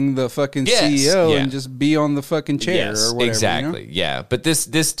being the fucking CEO and just be on the fucking chair or whatever. Exactly. You know? Yeah. But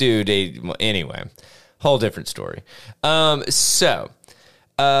this dude, anyway, whole different story.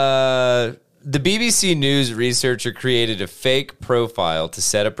 The BBC News researcher created a fake profile to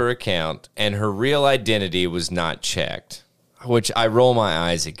set up her account, and her real identity was not checked, which I roll my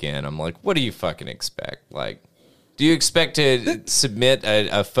eyes again. I'm like, what do you fucking expect? Like, Do you expect to submit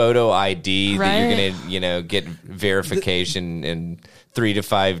a photo ID that you're going to, get verification in 3 to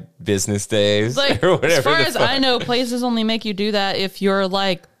 5 business days Like, or whatever? as far as I know, places only make you do that if you're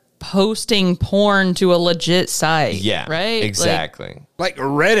like posting porn to a legit site. Yeah, right. Exactly. Like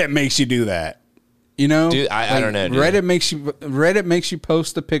Reddit makes you do that. You know, Dude, I don't know. Dude. Reddit makes you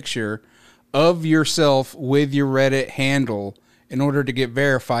post a picture of yourself with your Reddit handle in order to get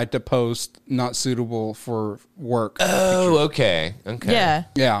verified to post not suitable for work. Oh, okay. Yeah.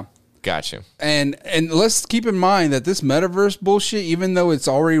 Yeah. Gotcha. And let's keep in mind that this metaverse bullshit, even though it's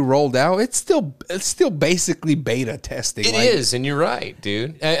already rolled out, it's still basically beta testing. It is, and you're right,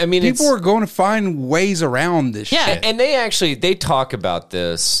 dude. I mean, people are going to find ways around this shit. And they talk about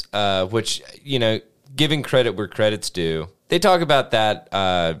this, which, giving credit where credit's due. They talk about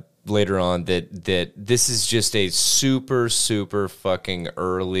that later on, that this is just a super, super fucking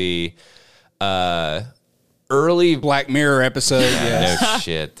early Black Mirror episode. Yeah, no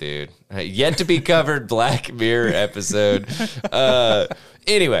shit, dude. Yet to be covered Black Mirror episode.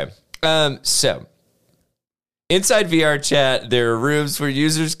 Anyway, so inside VR chat, there are rooms where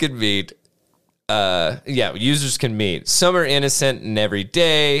users can meet. Users can meet. Some are innocent and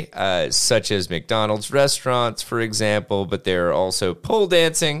everyday, such as McDonald's restaurants, for example, but there are also pole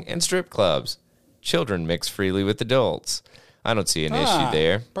dancing and strip clubs. Children mix freely with adults. I don't see an issue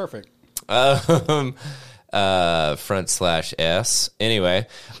there. Perfect. Front/S. Anyway,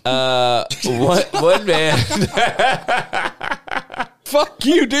 one man. Fuck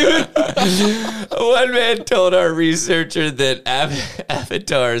you, dude. One man told our researcher that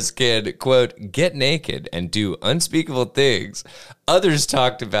avatars can, quote, get naked and do unspeakable things. Others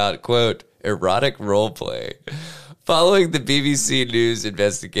talked about, quote, erotic roleplay. Following the BBC News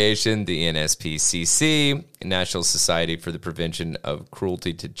investigation, the NSPCC, National Society for the Prevention of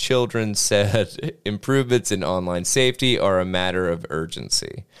Cruelty to Children, said improvements in online safety are a matter of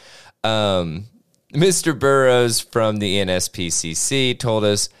urgency. Mr. Burrows from the NSPCC told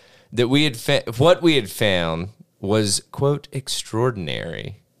us that what we had found was, quote,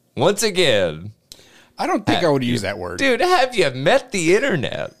 extraordinary. Once again, I don't think I would use that word. dude, have you met the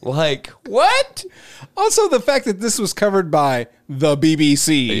internet? Like, what? Also, the fact that this was covered by the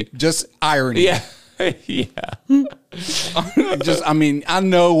BBC, just irony. Yeah. Yeah. I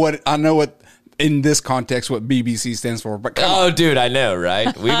know what in this context what BBC stands for, but come on. Dude, I know,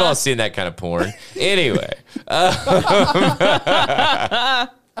 right? We've all seen that kind of porn. Anyway.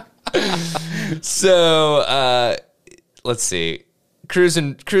 So, let's see.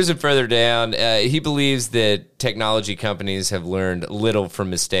 Cruising further down, he believes that technology companies have learned little from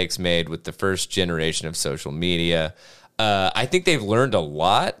mistakes made with the first generation of social media. I think they've learned a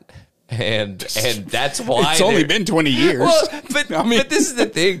lot, and that's why It's only been 20 years. Well, but this is the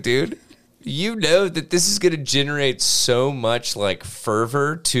thing, dude. You know that this is going to generate so much like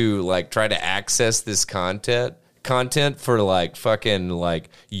fervor to like try to access this content for like fucking like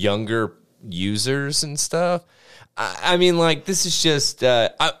younger users and stuff. I mean, like, this is just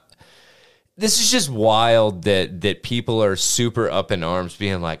wild that people are super up in arms,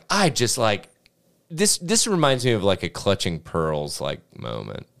 being like, I just like this. This reminds me of like a Clutching Pearls like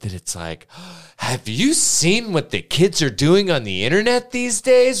moment, that it's like, have you seen what the kids are doing on the internet these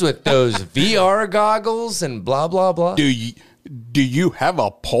days with those VR goggles and blah blah blah? Do you have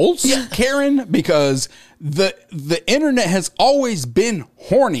a pulse, Karen? Because the internet has always been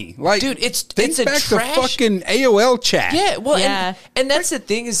horny. Like, dude, it's think a back trash to fucking AOL chat. Yeah, well, Yeah. And that's the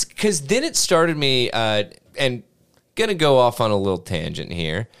thing, is because then it started me, and gonna go off on a little tangent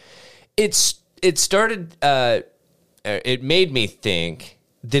here. It started, it made me think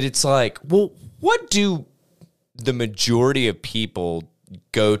that it's like, well, what do the majority of people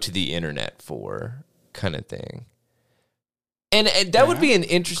go to the internet for, kind of thing? And that would be an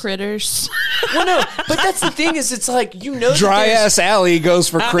interesting... Critters. Well, no, but that's the thing, is it's like, Dry ass alley goes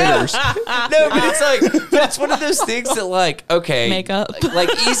for critters. No, but it's like, it's one of those things that like, okay, Makeup. like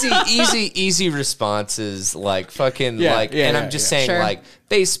easy responses, like fucking and I'm just saying, Sure. like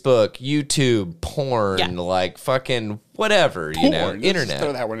Facebook, YouTube, porn, Yeah. like fucking whatever, Porn. Let's internet. just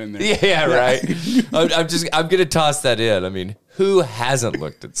throw that one in there. Yeah, right. I'm gonna toss that in. I mean, who hasn't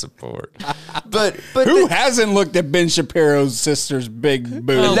looked at support? But Who hasn't looked at Ben Shapiro's sister's big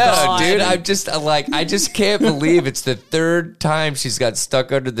boob? Oh, no, God. dude, I'm just I just can't believe it's the third time she's got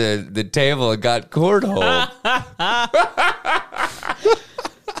stuck under the table and got cornhole.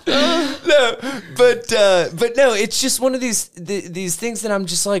 No, but no, it's just one of these things that I'm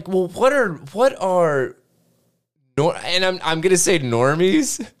just like, well, what are and I'm gonna say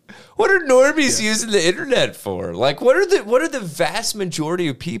normies. What are normies using the internet for? Like, what are the vast majority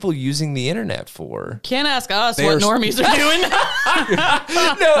of people using the internet for? Can't ask us what normies are doing.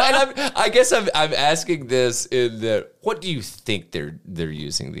 No, and I guess I'm asking this in that. What do you think they're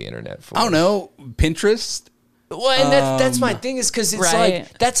using the internet for? I don't know. Pinterest. Well, and that's my thing is because it's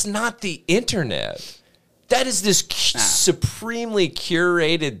like that's not the internet. That is this supremely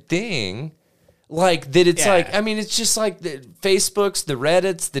curated thing. Like that, it's like, I mean, it's just like the Facebooks, the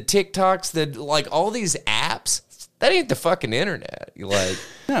Reddits, the TikToks, the all these apps. That ain't the fucking internet. Like,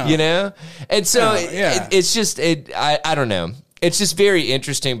 you know? And so it's just, I don't know. It's just very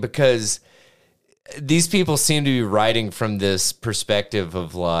interesting because these people seem to be writing from this perspective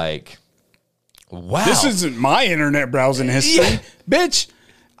of like, wow. This isn't my internet browsing history. Bitch,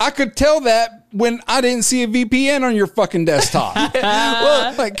 I could tell that when I didn't see a VPN on your fucking desktop.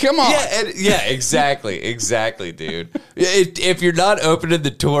 Well, like, come on. Exactly, dude. If you're not opening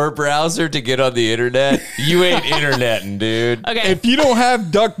the Tor browser to get on the internet, you ain't interneting, dude. Okay. If you don't have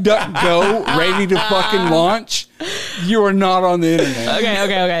DuckDuckGo ready to fucking launch, you are not on the internet.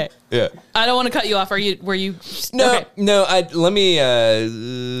 Okay. Yeah. I don't want to cut you off. Were you? No, okay. no.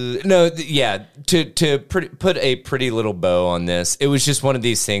 To put a pretty little bow on this, it was just one of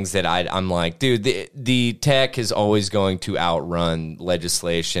these things that I'm like, dude, the tech is always going to outrun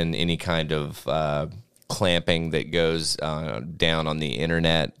legislation, any kind of clamping that goes down on the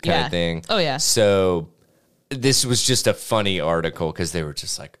internet kind of thing. Oh yeah. So this was just a funny article because they were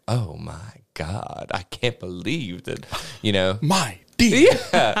just like, oh my God, I can't believe that, you know, my.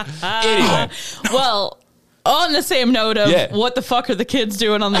 Yeah. Anyway. Well, on the same note of what the fuck are the kids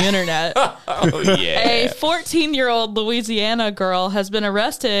doing on the internet? A 14-year-old Louisiana girl has been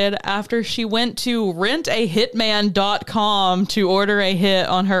arrested after she went to rentahitman.com to order a hit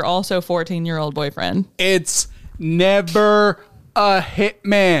on her also 14-year-old boyfriend. It's never a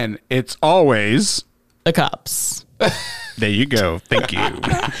hitman. It's always the cops. There you go. Thank you.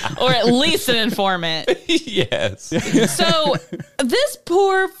 Or at least an informant. Yes. So this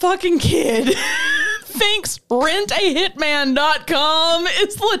poor fucking kid thinks rentahitman.com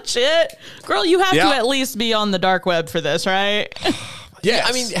is legit. Girl, you have to at least be on the dark web for this, right? Yes.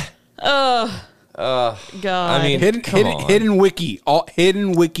 I mean, God. I mean, hidden wiki all to the way.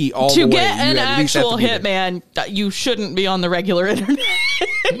 To get an actual hitman, you shouldn't be on the regular internet.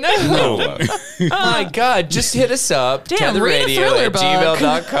 No. My God, just hit us up. Damn, read a thriller book.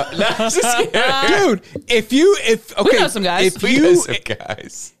 @gmail.com. No, just dude, we know some guys.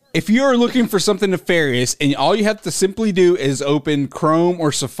 If you are looking for something nefarious and all you have to simply do is open Chrome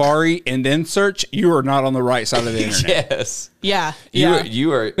or Safari and then search, you are not on the right side of the internet. Yes. Yeah.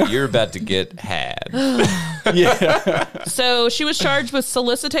 You're about to get had. Yeah. So she was charged with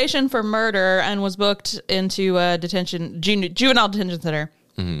solicitation for murder and was booked into a juvenile detention center.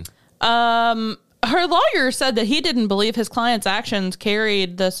 Mm-hmm. Her lawyer said that he didn't believe his client's actions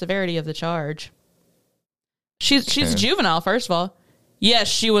carried the severity of the charge. She's juvenile, first of all. Yes,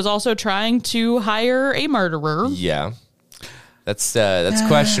 she was also trying to hire a murderer. Yeah. That's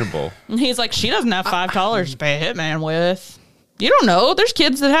questionable. And he's like, she doesn't have $5 to pay a hitman with. You don't know. There's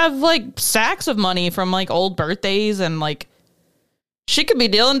kids that have like sacks of money from like old birthdays and like she could be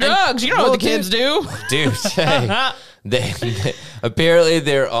dealing drugs. You know what the kids do. Dude, hey, they apparently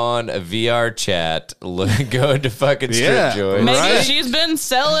they're on a VR chat going to fucking strip joints. Maybe she's been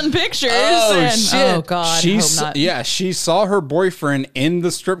selling pictures. Shit. Oh God, hope not. Yeah, she saw her boyfriend in the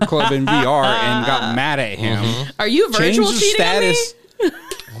strip club in VR and got mad at him. Mm-hmm. Are you virtual Changed cheating status. on me?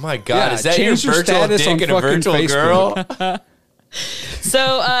 Oh my God, Yeah, is that your virtual dick and a virtual Facebook. girl?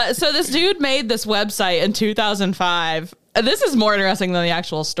 So this dude made this website in 2005. This is more interesting than the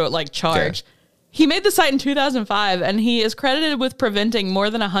actual charge. Okay. He made the site in 2005, and he is credited with preventing more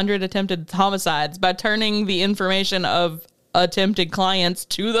than 100 attempted homicides by turning the information of attempted clients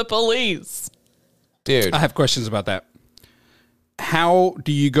to the police. Dude, I have questions about that. How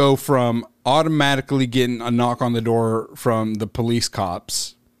do you go from automatically getting a knock on the door from the police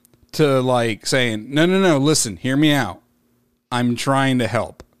cops to like saying, no, listen, hear me out. I'm trying to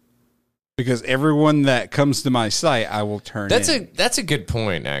help. Because everyone that comes to my site, I will turn in. That's a good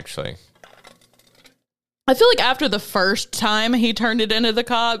point, actually. I feel like after the first time he turned it into the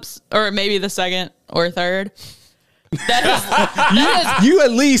cops, or maybe the second or third, you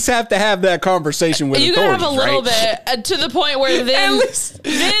at least have to have that conversation with you authorities, gotta have a little right? bit to the point where then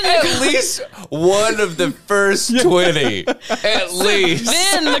At least one of the first 20. At least.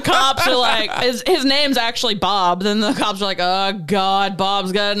 Then the cops are like, his name's actually Bob. Then the cops are like, oh God,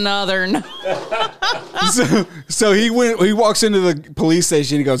 Bob's got another. So he walks into the police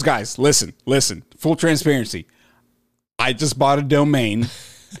station and he goes, guys, listen, full transparency. I just bought a domain,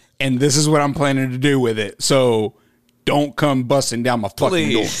 and this is what I'm planning to do with it. So don't come busting down my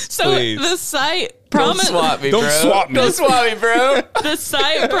fucking door. So the site Don't swap me, Don't bro. swap me. Don't swap me, bro. The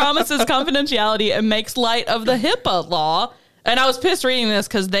site promises confidentiality and makes light of the HIPAA law. And I was pissed reading this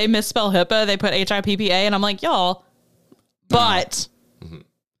because they misspell HIPAA. They put HIPPA, and I'm like, y'all. But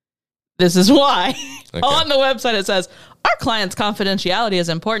this is why. Okay. On the website, it says, our client's confidentiality is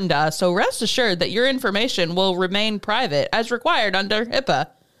important to us, so rest assured that your information will remain private as required under HIPAA.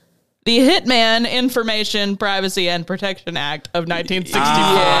 The Hitman Information Privacy and Protection Act of 1964.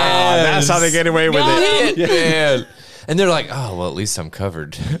 That's how they get away with it. Man. And they're like, oh, well, at least I'm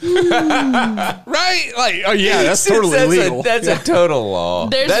covered. Right? Like, oh, yeah, that's totally legal. That's a total law.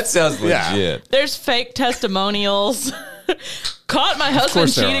 There's- That sounds Yeah. legit. There's fake testimonials. Caught my husband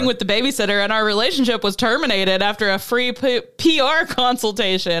course there cheating are. with the babysitter, and our relationship was terminated after a free PR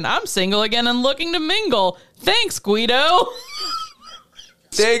consultation. I'm single again and looking to mingle. Thanks, Guido.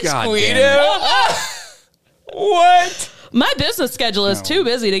 Thanks, God Guido. damn What? My business schedule is too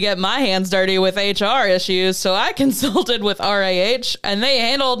busy to get my hands dirty with HR issues, so I consulted with RAH, and they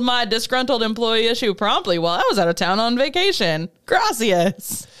handled my disgruntled employee issue promptly while I was out of town on vacation.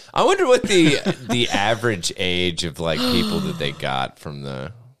 Gracias. I wonder what the average age of like people that they got from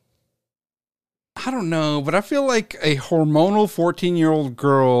the. I don't know, but I feel like a hormonal 14-year-old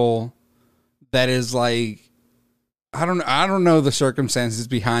girl that is like, I don't know the circumstances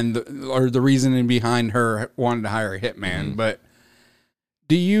behind the reasoning behind her wanting to hire a hitman, but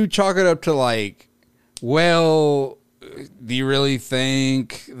do you chalk it up to like, well, do you really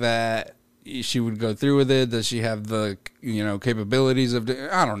think that she would go through with it? Does she have the, capabilities of,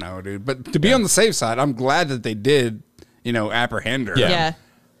 I don't know, dude, but to be on the safe side, I'm glad that they did, apprehend her. Yeah.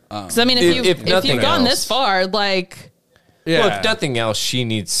 Because, I mean, if nothing you've gone else. this far, like... Yeah. Well, if nothing else, she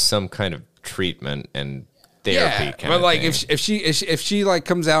needs some kind of treatment and therapy. Yeah, kind but of like thing. if she like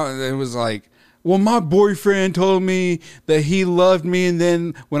comes out and it was like, well, my boyfriend told me that he loved me, and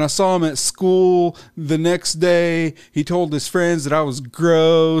then when I saw him at school the next day, he told his friends that I was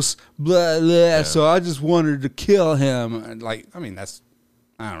gross, blah blah. So I just wanted to kill him. And like, I mean, that's,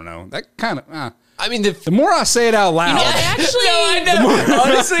 I don't know, that kind of. I mean, the The more I say it out loud, I actually... No, I know.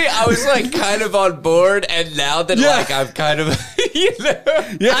 Honestly, I was like kind of on board, and now that like I'm kind of,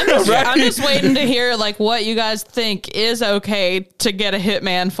 I'm just waiting to hear like what you guys think is okay to get a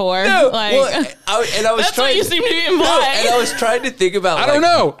hitman for. No, like, well, I was that's trying what you to, seem to be implying. No, and I was trying to think about. I don't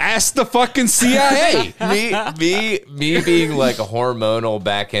know. Ask the fucking CIA. me being like a hormonal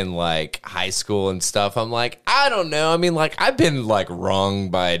back in like high school and stuff. I'm like, I don't know. I mean, like I've been like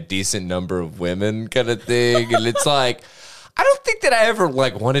wronged by a decent number of women, kind of thing, and it's like, I don't think that I ever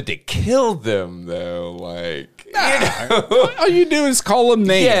like wanted to kill them though. Like, All you do is call them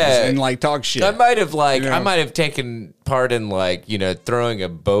names Yeah. and like talk shit. I might have like Yeah. I might have taken part in like, throwing a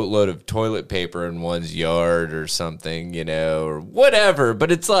boatload of toilet paper in one's yard or something, or whatever.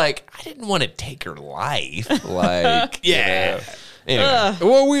 But it's like I didn't want to take her life. Like, yeah. Anyway,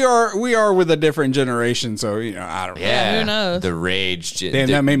 Well, we are with a different generation, so I don't know. yeah. who knows? The rage. Damn,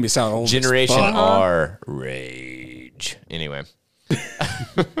 that made me sound old. as Generation fuck. R rage. Anyway,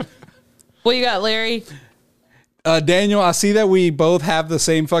 What you got, Larry? Daniel, I see that we both have the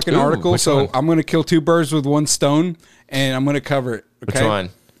same fucking article, which so one? I'm going to kill two birds with one stone, and I'm going to cover it. Okay? which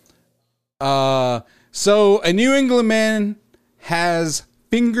one? So a New England man has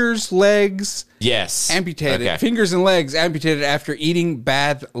fingers, legs Yes. amputated. Okay. Fingers and legs amputated after eating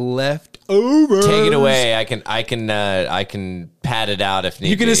bad leftovers. Take it away. I can pad it out if need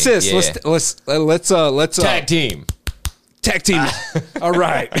You can be. assist. Yeah. Let's Tag team. Tag team. All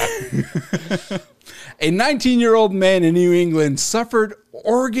right. A 19-year-old man in New England suffered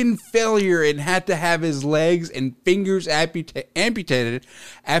organ failure and had to have his legs and fingers amputated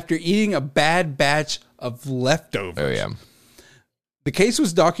after eating a bad batch of leftovers. Oh yeah. The case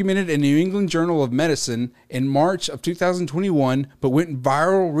was documented in New England Journal of Medicine in March of 2021, but went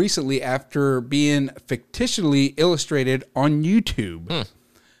viral recently after being fictitiously illustrated on YouTube.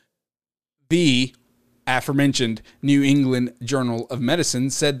 The aforementioned New England Journal of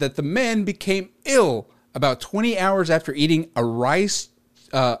Medicine said that the man became ill about 20 hours after eating a rice,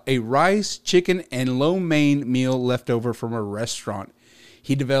 chicken, and lo mein meal left over from a restaurant.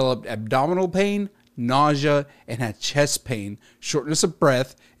 He developed abdominal pain, nausea, and had chest pain, shortness of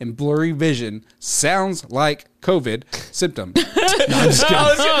breath, and blurry vision. Sounds like COVID symptoms. I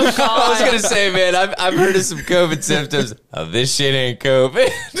was gonna say, man, I've heard of some COVID symptoms. Oh, this shit ain't COVID.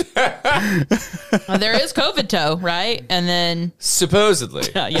 There is COVID toe, right? And then Supposedly.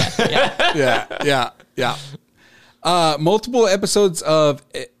 yeah. Yeah. Multiple episodes of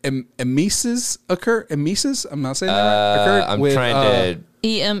emesis occur. Emesis? I'm not saying that right. Occurred I'm with, trying to...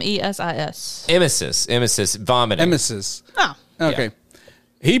 EMESIS. Emesis, vomiting. Emesis. Oh. Okay. Yeah.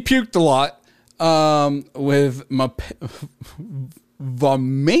 He puked a lot with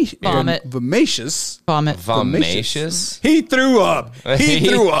vomacious. Vomacious? He threw up. He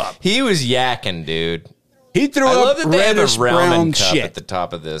threw up. He was yakking, dude. He threw I up love that they have a reddish ramen brown cup shit at the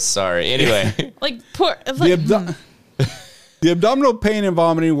top of this. Sorry. Anyway. The abdominal pain and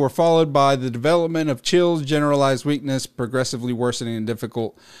vomiting were followed by the development of chills, generalized weakness, progressively worsening and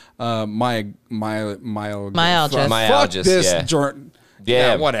difficult myalgia. Fuck this, yeah. Jordan.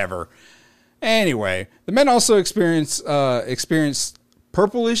 Yeah, whatever. Anyway, the men also experienced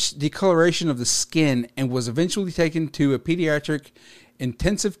purplish discoloration of the skin and was eventually taken to a pediatric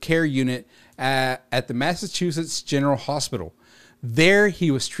intensive care unit at the Massachusetts General Hospital. There, he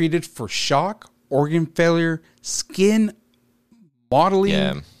was treated for shock, organ failure, skin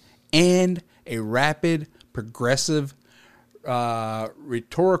mottling, and a rapid progressive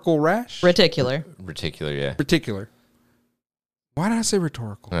rhetorical rash. Reticular, yeah. Reticular. Why did I say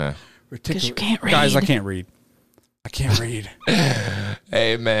rhetorical? Because you can't read. Guys, I can't read.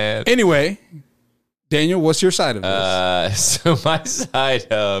 Hey, man. Anyway, Daniel, what's your side of this? So my side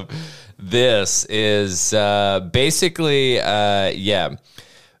of this is basically,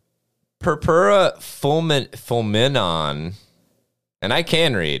 Purpura fulminans, and I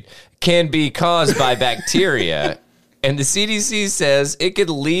can read, can be caused by bacteria. And the CDC says it could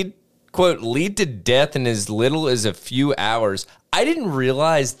lead to death in as little as a few hours. I didn't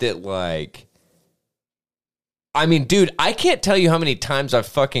realize that, like, I mean, dude, I can't tell you how many times I've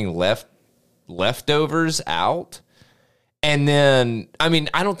fucking left leftovers out. And then, I mean,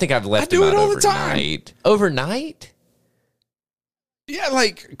 I don't think I've left them out overnight. Overnight? Yeah,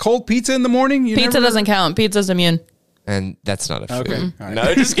 like cold pizza in the morning. Pizza doesn't count. Pizza's immune. And that's not a food. Okay. Right.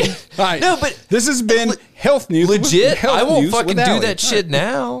 No, just kidding. Right. No, but this has been health news. Legit, I won't fucking do that shit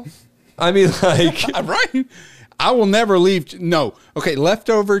now. I mean, like, right? I will never leave. No. Okay,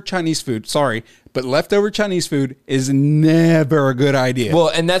 leftover Chinese food. Sorry, but leftover Chinese food is never a good idea. Well,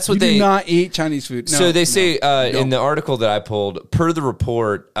 and that's what do not eat Chinese food. No, so they say in the article that I pulled, per the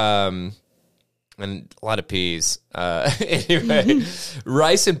report, and a lot of peas. Anyway,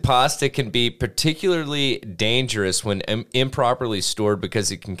 rice and pasta can be particularly dangerous when improperly stored because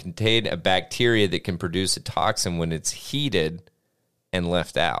it can contain a bacteria that can produce a toxin when it's heated and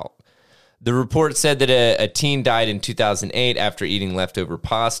left out. The report said that a teen died in 2008 after eating leftover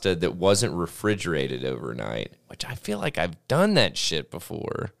pasta that wasn't refrigerated overnight, which I feel like I've done that shit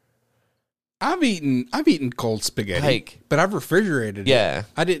before. I've eaten cold spaghetti, but I've refrigerated it. Yeah.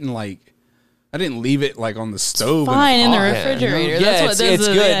 I didn't leave it like on the stove. It's fine in the refrigerator. Yeah, That's it's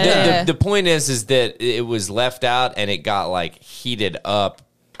good. Yeah. The point is that it was left out and it got like heated up,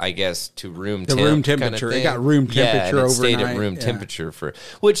 I guess, to room temperature. Room temperature. It got room temperature overnight. Stayed at room temperature for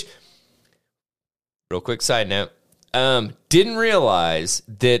which. Real quick side note. Didn't realize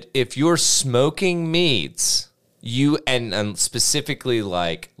that if you're smoking meats, and specifically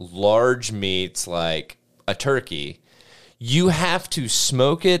like large meats like a turkey, you have to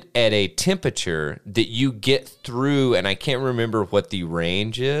smoke it at a temperature that you get through, and I can't remember what the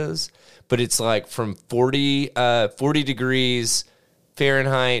range is, but it's like from 40 degrees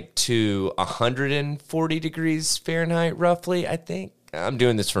Fahrenheit to 140 degrees Fahrenheit, roughly, I think. I'm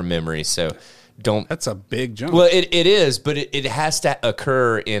doing this from memory, so that's a big jump. Well, it is, but it has to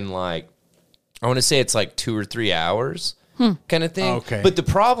occur in like, I want to say it's like 2 or 3 hours kind of thing. Okay. But the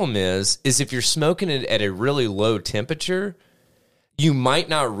problem is if you're smoking it at a really low temperature, you might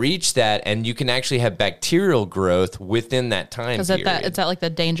not reach that, and you can actually have bacterial growth within that time period. Because it's at like the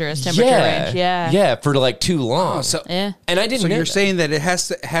dangerous temperature range. Yeah, for like too long. And I didn't know you're that. saying that it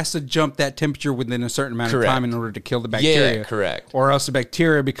has to jump that temperature within a certain amount of time in order to kill the bacteria. Yeah, correct. Or else the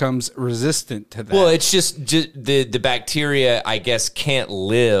bacteria becomes resistant to that. Well, it's just the bacteria, I guess, can't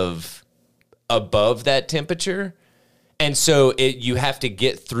live above that temperature. And so you have to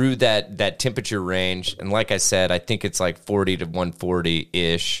get through that temperature range. And like I said, I think it's like 40 to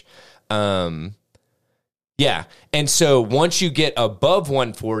 140-ish. Yeah. And so once you get above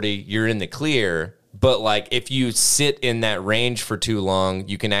 140, you're in the clear. But like if you sit in that range for too long,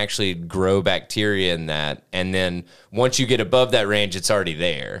 you can actually grow bacteria in that. And then once you get above that range, it's already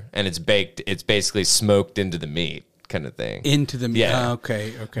there. And it's baked. It's basically smoked into the meat. Kind of thing. Into the meat. Yeah.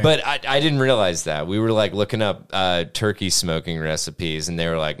 Okay. But I didn't realize that. We were like looking up turkey smoking recipes, and they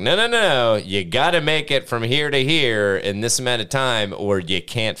were like, no, you got to make it from here to here in this amount of time, or you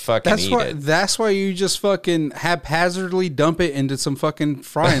can't fucking eat it. That's why you just fucking haphazardly dump it into some fucking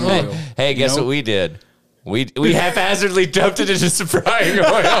frying oil. Hey, guess what we did? We haphazardly dumped it into some frying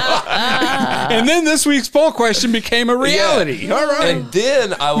oil. And then this week's poll question became a reality. Yeah. All right. And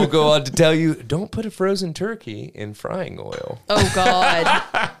then I will go on to tell you, don't put a frozen turkey in frying oil. Oh,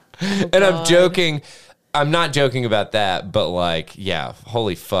 God. And I'm joking. I'm not joking about that, but like, yeah,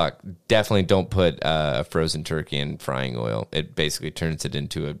 holy fuck. Definitely don't put a frozen turkey in frying oil. It basically turns it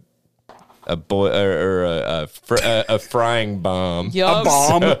into a frying bomb. Yup. A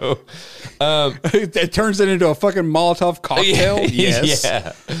bomb. It turns it into a fucking Molotov cocktail. Yes.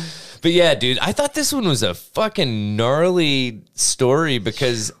 Yeah. But yeah, dude, I thought this one was a fucking gnarly story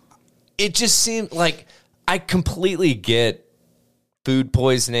because it just seemed like I completely get food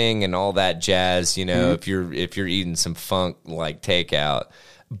poisoning and all that jazz, you know, if you're eating some funk like takeout.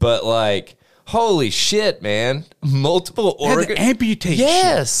 But like, holy shit, man. Multiple organ amputation.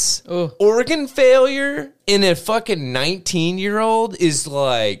 Yes. Ugh. Organ failure in a fucking 19-year-old is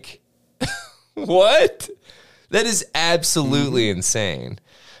like what? That is absolutely insane.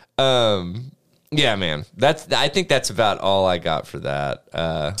 Yeah, man. I think that's about all I got for that.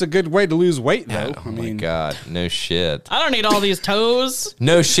 It's a good way to lose weight, though. Oh my God. No shit. I don't need all these toes.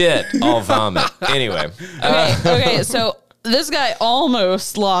 No shit. I'll vomit. Anyway. Okay, so this guy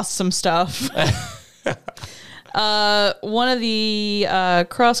almost lost some stuff. One of the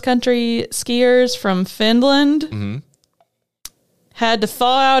cross-country skiers from Finland had to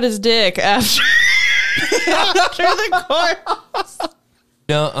thaw out his dick after the course.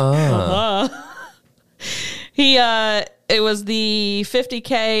 It was the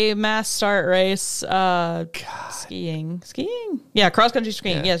 50K mass start race. Skiing. Yeah, cross country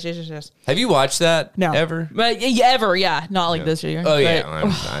skiing. Yeah. Yes. Have you watched that? No, ever? But ever, yeah, not like this year. Oh yeah, But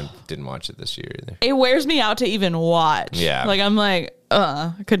I didn't watch it this year either. it wears me out to even watch. Yeah. like I'm like,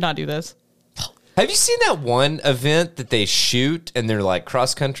 I could not do this. Have you seen that one event that they shoot and they're like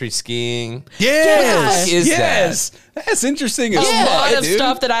cross country skiing? Yes. What is yes. That's interesting as A Yeah, lot of dude.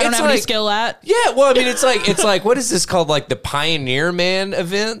 stuff that I don't It's have any like- skill at. Yeah, well, I mean, it's like what is this called? Like the Pioneer Man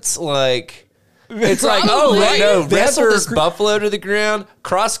events? Like it's like, oh Probably. no, They have wrestle to this buffalo to the ground,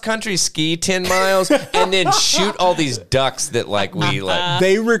 cross country ski 10 miles, and then shoot all these ducks that like we like.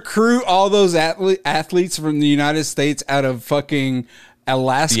 They recruit all those athletes from the United States out of fucking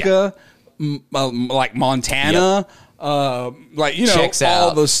Alaska, like Montana, like, you know, Checks all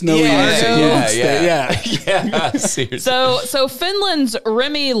out. the snowy Yeah, states. yeah. Seriously. So Finland's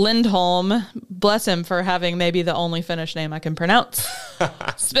Remy Lindholm, bless him for having maybe the only Finnish name I can pronounce,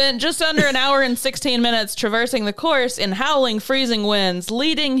 spent just under an hour and 16 minutes traversing the course in howling, freezing winds,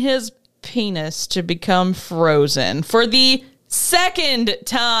 leading his penis to become frozen for the second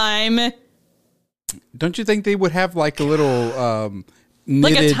time. Don't you think they would have like a little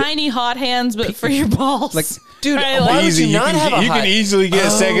Like knitted, a tiny hot hands, but for your balls. like, Dude, Right, why like- would you not have a you hot- can easily get a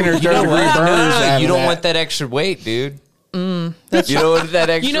second or You third know degree what? burners. out You of don't that. want that extra weight, dude. You don't want that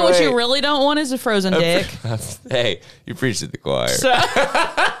extra you know what you weight. really don't want is a frozen dick. Hey, you preach to the choir.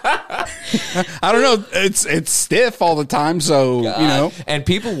 I don't know. It's stiff all the time, so you know. And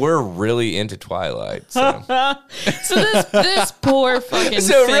people were really into Twilight. So, So this poor fucking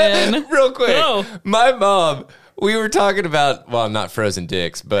so Finn. real quick, Oh. my mom. We were talking about, well, not frozen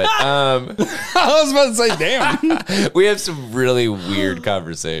dicks, but I was about to say, damn. we have some really weird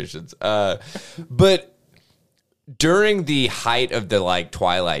conversations. But during the height of the like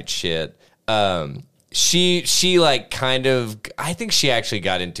Twilight shit, she like kind of, I think she actually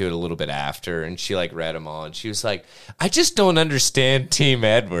got into it a little bit after, and she like read them all, and she was like, I just don't understand Team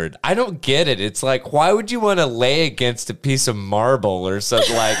Edward. I don't get it. It's like, why would you want to lay against a piece of marble or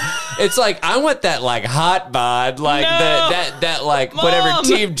something? Like, it's like, I want that like hot bod, like No. that like Mom. whatever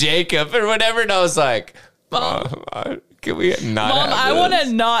Team Jacob or whatever. And I was like, can we not Mom, have I this? want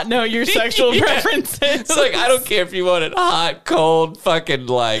to not know your sexual Yeah. preferences. It's like, I don't care if you want it hot, cold, fucking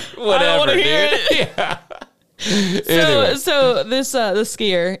like whatever, wanna dude. hear it. Yeah. Anyway. So this the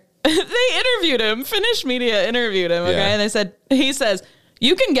skier, they interviewed him. Finnish media interviewed him. Okay, Yeah. and he says,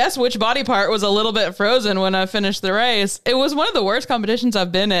 you can guess which body part was a little bit frozen when I finished the race. It was one of the worst competitions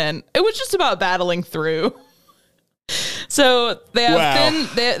I've been in. It was just about battling through. So they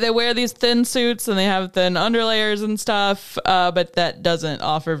have they wear these thin suits and they have thin underlayers and stuff, but that doesn't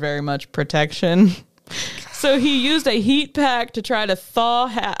offer very much protection. So he used a heat pack to try to thaw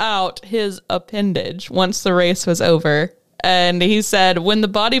out his appendage once the race was over. And he said when the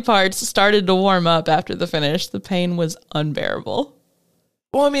body parts started to warm up after the finish, the pain was unbearable.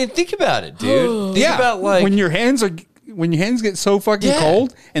 Well, I mean, think about it, dude. Think about like when your hands get so fucking Yeah.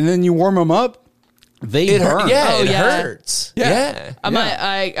 cold, and then you warm them up, they it burn. hurts. Yeah, Oh, it yeah. hurts. Yeah.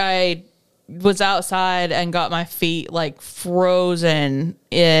 Yeah. I was outside and got my feet like frozen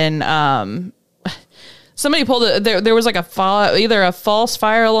in Somebody pulled it. There was like either a false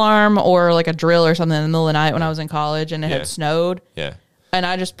fire alarm or like a drill or something in the middle of the night when I was in college, and it had snowed. Yeah. And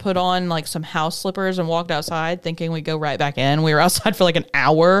I just put on like some house slippers and walked outside thinking we'd go right back in. We were outside for like an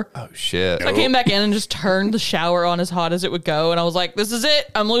hour. Oh, shit. So I came back in and just turned the shower on as hot as it would go. And I was like, this is it.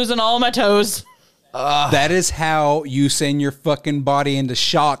 I'm losing all my toes. That is how you send your fucking body into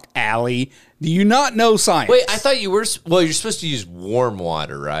shock, Allie. Do you not know science? Wait, I thought you were... Well, you're supposed to use warm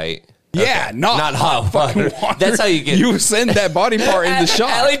water, right? Yeah, Okay. not hot water. That's how you get... You send that body part into shock.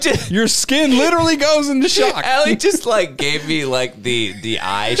 Allie just... Your skin literally goes into shock. Allie just like gave me like the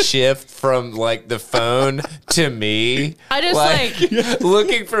eye shift from like the phone to me. I just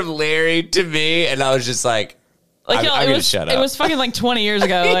looking from Larry to me, and I was just like, I'm gonna shut up. It was fucking like 20 years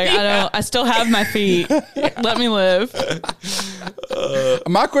ago. Like I still have my feet. Let me live.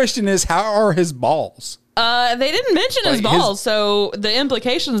 My question is, how are his balls? They didn't mention his balls, so the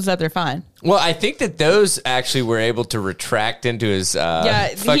implication is that they're fine. Well, I think that those actually were able to retract into his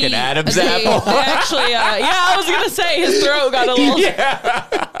fucking Adam's apple. Actually, I was gonna say his throat got a little.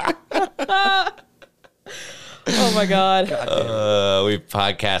 Oh my god. We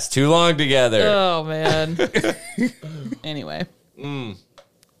podcast too long together. Oh man. Anyway.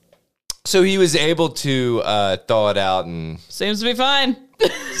 So he was able to thaw it out, and Seems to be fine.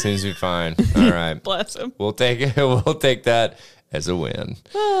 seems to be fine. All right. Bless him. We'll take it. We'll take that as a win.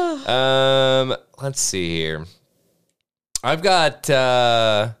 Let's see here. I've got.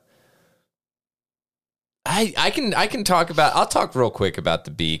 I can talk about. I'll talk real quick about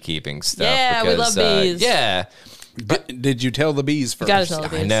the beekeeping stuff. Yeah, we love bees. Yeah, Did you tell the bees first? Gotta tell the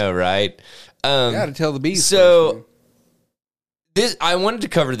bees. I know, right? Gotta tell the bees So. first. I wanted to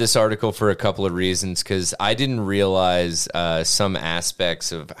cover this article for a couple of reasons because I didn't realize some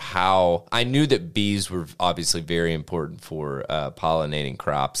aspects of how I knew that bees were obviously very important for pollinating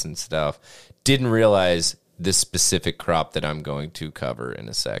crops and stuff. Didn't realize this specific crop that I'm going to cover in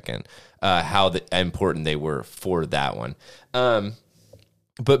a second, how important they were for that one.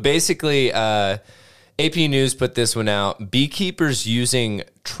 But basically, AP News put this one out. Beekeepers using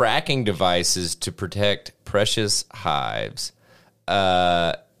tracking devices to protect precious hives.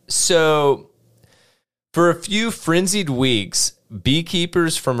 So for a few frenzied weeks,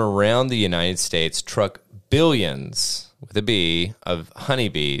 beekeepers from around the United States truck billions, with a B, of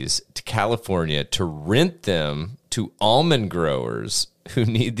honeybees to California to rent them to almond growers who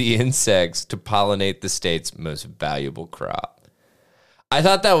need the insects to pollinate the state's most valuable crop. I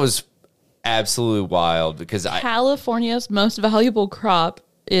thought that was absolutely wild because California's most valuable crop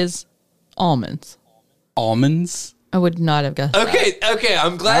is almonds. Almonds? I would not have guessed that. Okay,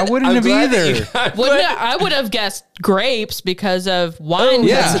 I'm glad. I wouldn't have either. I would have guessed grapes because of wine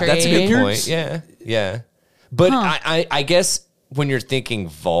country. That's a good point. Yeah. But I guess when you're thinking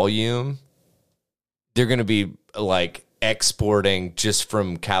volume, they're going to be like exporting just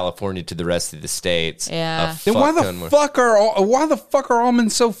from California to the rest of the states. Yeah. Then why the fuck are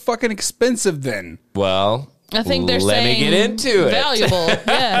almonds so fucking expensive then? Well, I think they're let me get into it. Valuable.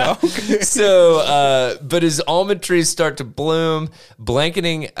 Yeah. So, but as almond trees start to bloom,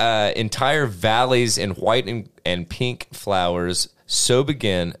 blanketing entire valleys in white and pink flowers, so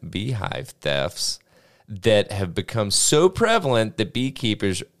begin beehive thefts that have become so prevalent that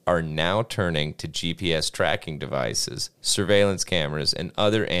beekeepers are now turning to GPS tracking devices, surveillance cameras, and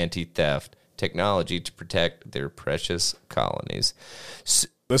other anti-theft technology to protect their precious colonies.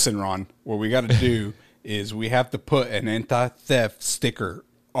 Listen, Ron, what we got to do is we have to put an anti-theft sticker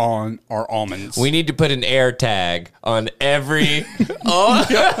on our almonds. We need to put an air tag on every on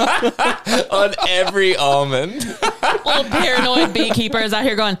every almond. Little paranoid beekeepers out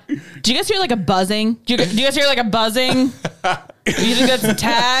here going, do you guys hear like a buzzing? Do you guys hear like a buzzing? You think that's a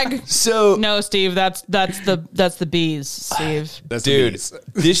tag? So no, Steve, that's the bees, Steve. That's dude,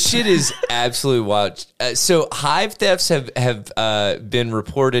 this shit is absolutely wild. So hive thefts have been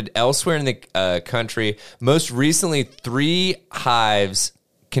reported elsewhere in the country. Most recently, 3 hives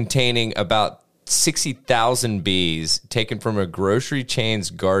containing about 60,000 bees taken from a grocery chain's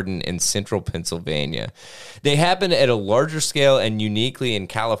garden in central Pennsylvania. They happen at a larger scale and uniquely in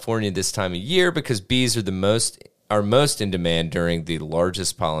California this time of year because bees are most in demand during the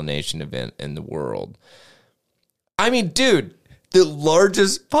largest pollination event in the world. I mean, dude, the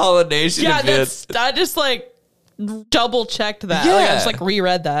largest pollination event. I just like double checked that. Yeah. Like, I just like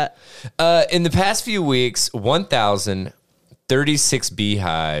reread that. In the past few weeks, 1,036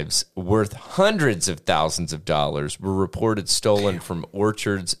 beehives worth hundreds of thousands of dollars were reported stolen from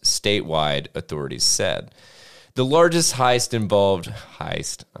orchards statewide, authorities said. The largest heist involved I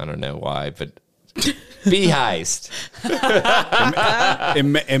don't know why, but bee heist.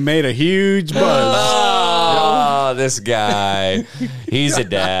 It made a huge buzz. Oh, this guy. He's a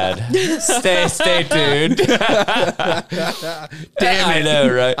dad. Stay tuned. Damn I it.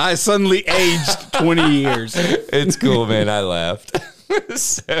 know, right? I suddenly aged 20 years. It's cool, man. I laughed.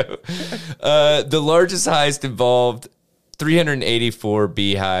 So, the largest heist involved 384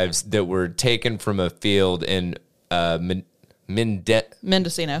 beehives that were taken from a field in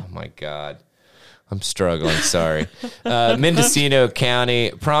Mendocino. Oh my God. I'm struggling. Sorry. Mendocino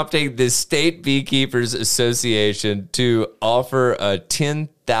County, prompting the State Beekeepers Association to offer a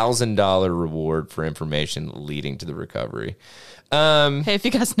 $10,000 reward for information leading to the recovery. Hey, if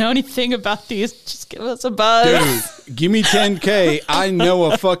you guys know anything about these, just give us a buzz. Dude, give me 10K. I know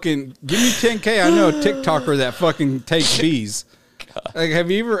a TikToker that fucking takes bees. Like, have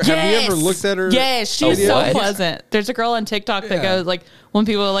you ever looked at her? Yes, she's Oh, so what? pleasant. There's a girl on TikTok that goes like when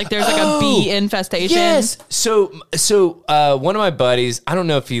people are like there's like a bee infestation. Yes. So one of my buddies, I don't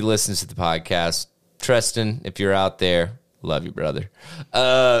know if he listens to the podcast. Tristan, if you're out there, love you, brother.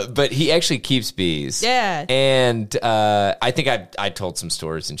 But he actually keeps bees. Yeah. And I think I told some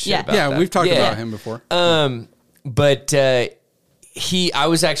stories and shit about that. Yeah, we've talked about him before. But I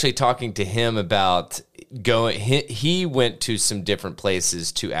was actually talking to him about going. He went to some different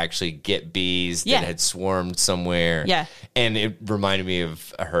places to actually get bees that had swarmed somewhere. Yeah, and it reminded me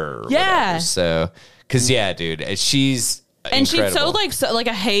of her. Or yeah. whatever. So, because dude, she's and incredible. she's so like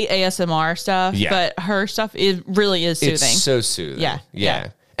I hate ASMR stuff, but her stuff really is soothing. It's so soothing.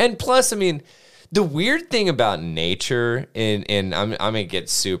 Yeah. And plus, I mean, the weird thing about nature, and I'm gonna get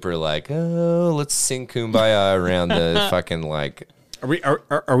super like, oh, let's sing Kumbaya around the fucking like. Are we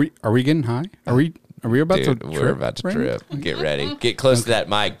getting high? Are we about to trip? We're about to trip. Get ready. Get close to that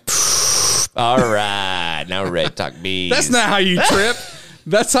mic. All right. Now we're ready to talk bees. That's not how you trip.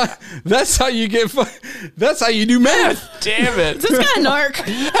 That's how you get. That's how you do math. Damn it. Is this guy narc?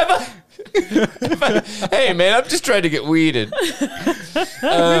 Hey, man, I'm just trying to get weeded.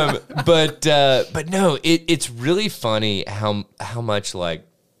 But no, it's really funny how much like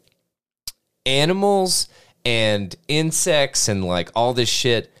animals and insects and like all this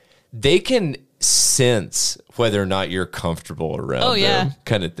shit, they can sense whether or not you're comfortable around them,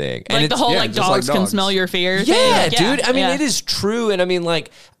 kind of thing. Like and the whole just dogs like can dogs. smell your fears. yeah, thing. dude. I mean, it is true, and I mean, like,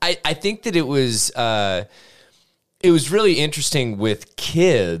 I think that it was really interesting with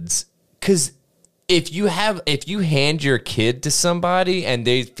kids because if you hand your kid to somebody and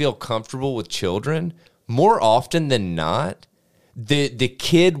they feel comfortable with children, more often than not, the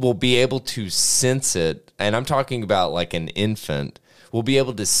kid will be able to sense it, and I'm talking about like an infant will be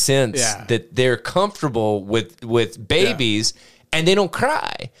able to sense that they're comfortable with babies and they don't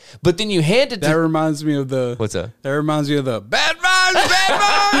cry. But then you hand it to... That reminds me of the... What's that? That reminds me of the bad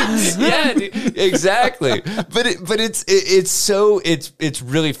vibes. Yeah, dude, exactly. But it's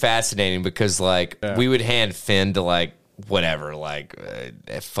really fascinating because like we would hand Finn to like whatever, like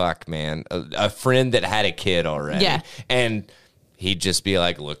fuck, man, a friend that had a kid already, and he'd just be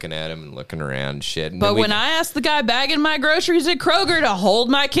like looking at him and looking around and shit. And but when I asked the guy bagging my groceries at Kroger to hold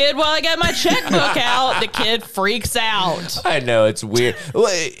my kid while I get my checkbook out, the kid freaks out. I know, it's weird.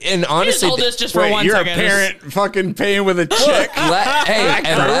 And honestly, hold this just for one you're second. a parent fucking paying with a check.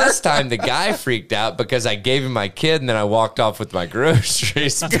 And last time the guy freaked out because I gave him my kid and then I walked off with my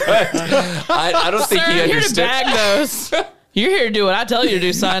groceries. But I don't think Sir, he I'm here to understood. bag those. You're here to do what I tell you to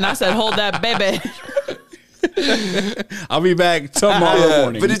do, son. I said, hold that baby. I'll be back tomorrow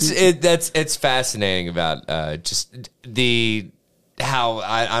morning. But it's fascinating about just how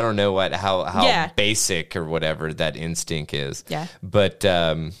I don't know how basic or whatever that instinct is. Yeah. But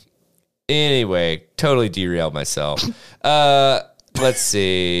anyway, totally derailed myself. Let's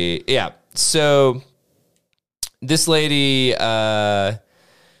see. Yeah. So this lady,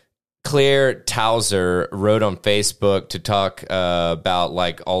 Claire Towser, wrote on Facebook to talk about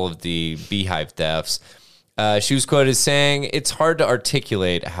like all of the beehive thefts. She was quoted saying, "It's hard to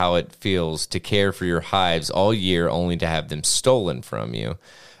articulate how it feels to care for your hives all year only to have them stolen from you."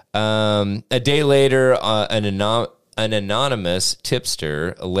 A day later, an anonymous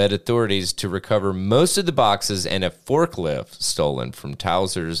tipster led authorities to recover most of the boxes and a forklift stolen from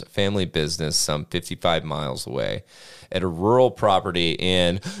Towser's family business some 55 miles away at a rural property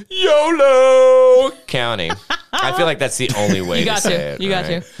in Yolo County. I feel like that's the only way to say it. You got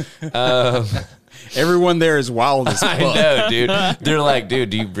to. Everyone there is wild as fuck. I know, dude. They're like, dude,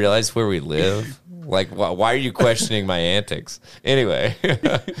 do you realize where we live? Like, why are you questioning my antics? Anyway,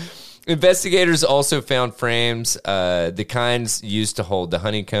 investigators also found frames, the kinds used to hold the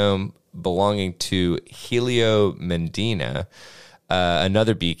honeycomb belonging to Helio Mendina,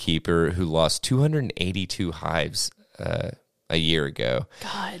 another beekeeper who lost 282 hives a year ago.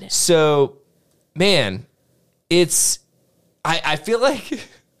 God. So, man, I feel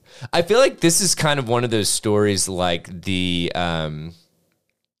like this is kind of one of those stories like the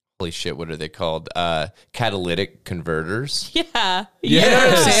holy shit, what are they called? Catalytic converters. Yeah. You know what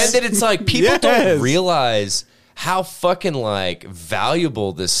I'm saying? That it's like people Yes. don't realize how fucking like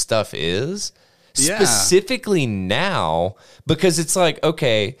valuable this stuff is. Yeah. Specifically now, because it's like,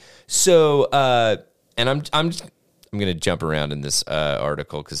 okay, so and I'm gonna jump around in this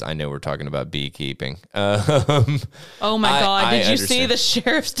article because I know we're talking about beekeeping. Oh my God. I Did you see understand. the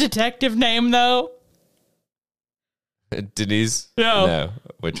sheriff's detective name though? Denise? No.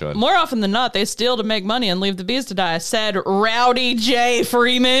 Which one? More often than not, they steal to make money and leave the bees to die, said Rowdy J.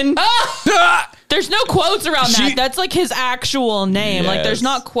 Freeman. There's no quotes around that. That's like his actual name. Like there's Yes.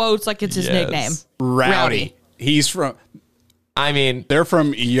 not quotes like it's his Yes. nickname. Rowdy. He's from. I mean, They're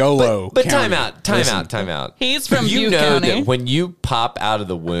from Yolo. but County. time out. He's from You Butte know County. that when you pop out of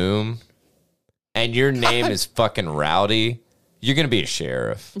the womb and your name is fucking Rowdy, you're gonna be a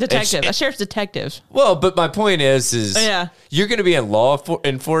sheriff. Detective. A sheriff's detective. Well, but my point is Yeah. you're going to be in law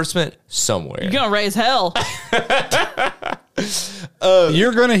enforcement somewhere. You're gonna raise hell.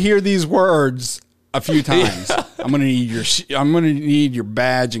 You're gonna hear these words a few times. I'm gonna need your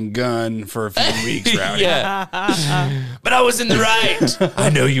badge and gun for a few weeks, Rowdy. Yeah. But I was in the right. I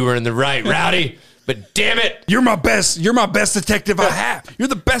know you were in the right, Rowdy. But damn it. You're my best detective I have. You're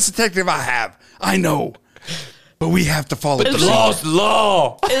the best detective I have. I know. But we have to follow the law. Law's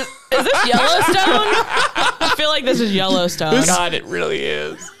law. Is this Yellowstone? I feel like this is Yellowstone. God, it really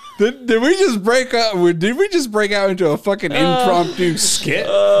is. Did we just break up? Did we just break out into a fucking impromptu skit?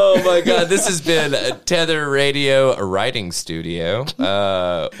 Oh my God. This has been a Tether Radio writing studio.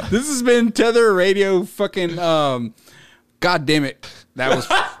 This has been Tether Radio fucking God damn it. That was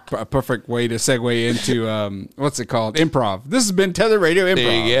a perfect way to segue into what's it called? Improv. This has been Tether Radio Improv.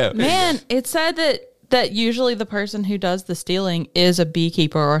 There you go. Man, it said that usually the person who does the stealing is a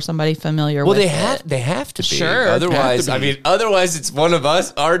beekeeper or somebody familiar Well, with they have to be. Sure. Otherwise, Have to be. Otherwise it's one of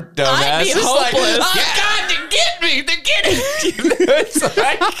us, our dumbasses. I'd be like, hopeless. oh God, they get me. They're getting me. You know, it's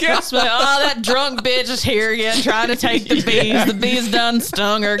like, It's like, oh, that drunk bitch is here again trying to take the bees. The bees done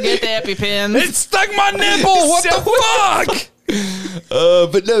stung her. Get the EpiPens. It stuck my nipple. What the fuck?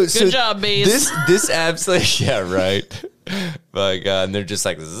 but no. Good job, bees. This absolutely, yeah, right. My God, and they're just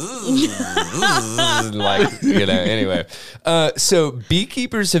like, like, you know. Anyway, so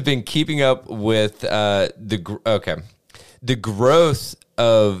beekeepers have been keeping up with the growth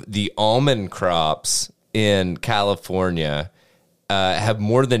of the almond crops in California. Have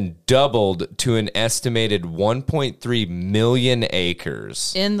more than doubled to an estimated 1.3 million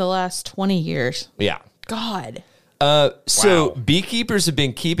acres. In the last 20 years. Yeah. God. So Wow. beekeepers have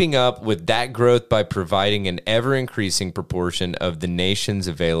been keeping up with that growth by providing an ever-increasing proportion of the nation's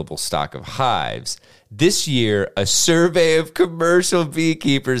available stock of hives. This year, a survey of commercial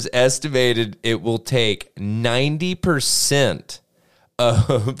beekeepers estimated it will take 90%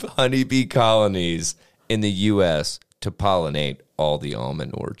 of honeybee colonies in the U.S. to pollinate all the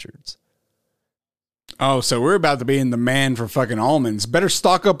almond orchards. Oh, so we're about to be in the man for fucking almonds. Better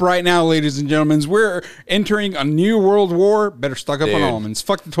stock up right now, ladies and gentlemen. We're entering a new world war. Better stock up Dude, on almonds.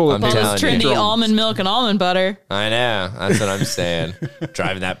 Fuck the toilet I'm paper. telling Those you. trendy Almonds. almond milk and almond butter. I know. That's what I'm saying.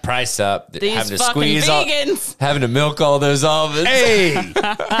 Driving that price up. These having to fucking squeeze vegans. having to milk all those almonds.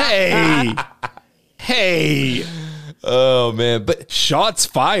 Hey. Oh, man. But Shots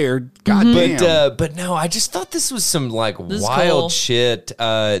fired. God damn. But no, I just thought this was some like is wild cool. shit.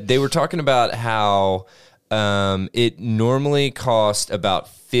 They were talking about how it normally cost about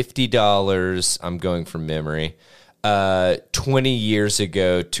 $50. I'm going from memory. 20 years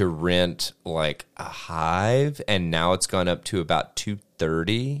ago to rent like a hive, and now it's gone up to about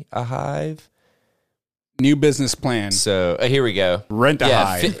 $230 a hive. New business plan. So here we go. Rent a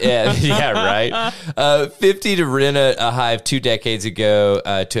hive. Yeah, right. 50 to rent a hive 2 decades ago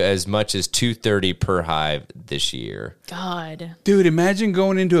to as much as $230 per hive this year. God. Dude, imagine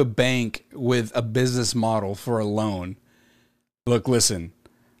going into a bank with a business model for a loan. Look, listen,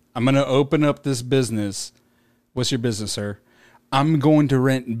 I'm going to open up this business. What's your business, sir? I'm going to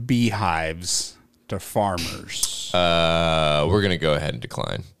rent beehives to farmers. We're gonna go ahead and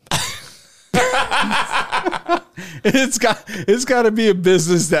decline. It's got to be a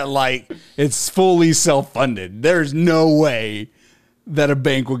business that like it's fully self-funded. There's no way that a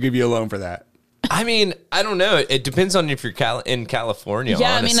bank will give you a loan for that. I mean, I don't know. It depends on if you're in California.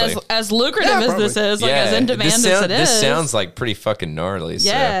 Yeah, honestly. I mean, as lucrative Yeah, as this probably. is, like as in demand as it is. This sounds like pretty fucking gnarly.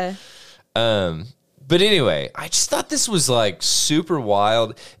 Yeah. So. But anyway, I just thought this was like super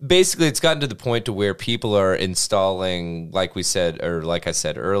wild. Basically, it's gotten to the point to where people are installing, like we said, or like I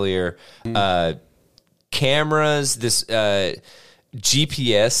said earlier, cameras, this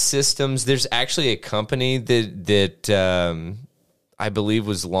GPS systems. There's actually a company that I believe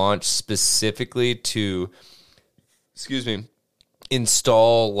was launched specifically to,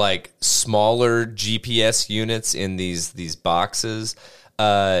 install like smaller GPS units in these boxes.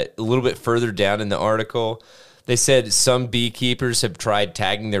 A little bit further down in the article, they said some beekeepers have tried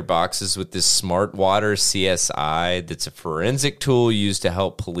tagging their boxes with this Smart Water CSI. That's a forensic tool used to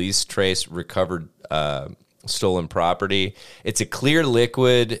help police trace recovered stolen property. It's a clear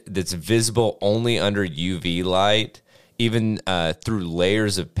liquid that's visible only under UV light, even through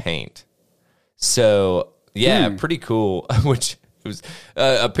layers of paint. So, yeah, pretty cool, which... It was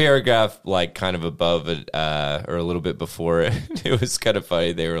a paragraph like kind of above it or a little bit before it. It was kind of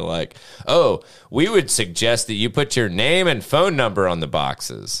funny. They were like, oh, we would suggest that you put your name and phone number on the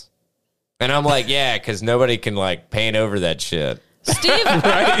boxes. And I'm like, yeah, because nobody can like paint over that shit. Steve,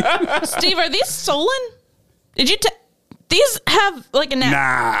 Steve, are these stolen? Did you these have like a name?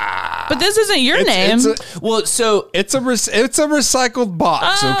 Nah. But this isn't your name. It's It's a recycled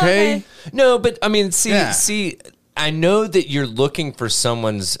box, okay? No, but I mean, see, I know that you're looking for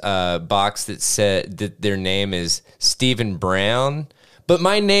someone's box that said that their name is Stephen Brown, but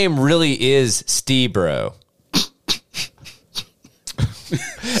my name really is Stebro.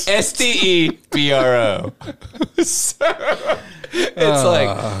 Stebro. So it's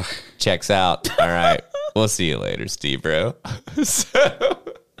like, checks out. All right. We'll see you later, Stebro. So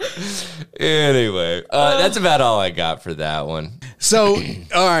anyway, that's about all I got for that one. So,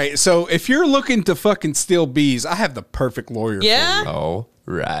 all right. So, if you're looking to fucking steal bees, I have the perfect lawyer for you. Oh,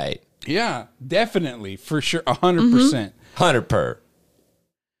 right. Yeah, definitely. For sure. 100%. 100%.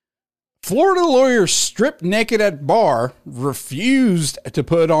 Florida lawyer stripped naked at bar, refused to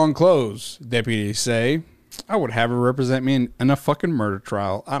put on clothes. Deputies say, I would have her represent me in a fucking murder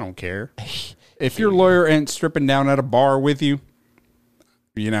trial. I don't care. If your lawyer ain't stripping down at a bar with you,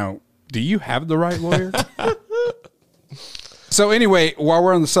 you know, do you have the right lawyer? So anyway, while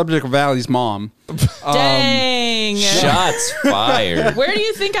we're on the subject of Allie's mom. Dang. Shots fired. Where do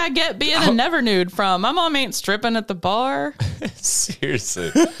you think I get being a never nude from? My mom ain't stripping at the bar.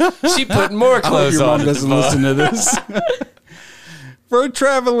 Seriously. She put more clothes your on. Mom doesn't listen to this. For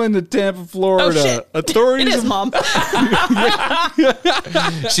traveling to Tampa, Florida, Oh, shit. authorities... It is, Mom.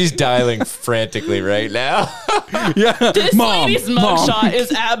 She's dialing frantically right now. Yeah, This lady's mugshot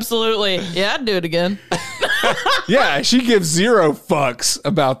is absolutely... Yeah, I'd do it again. Yeah, she gives zero fucks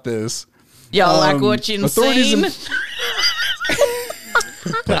about this. Y'all like what you seen?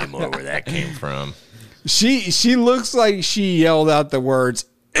 Play more where that came from. She looks like she yelled out the words,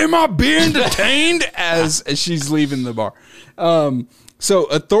 "Am I being detained?" as she's leaving the bar. So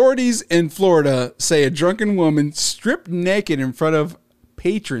authorities in Florida say a drunken woman stripped naked in front of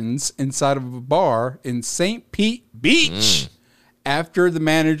patrons inside of a bar in St. Pete Beach after the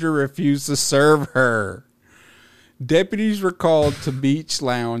manager refused to serve her. Deputies were called to Beach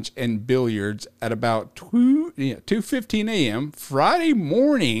Lounge and Billiards at about 2:15 a.m. Friday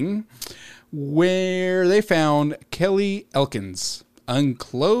morning, where they found Kelly Elkins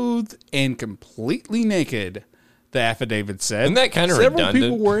unclothed and completely naked. The affidavit said. Isn't that kind of several redundant?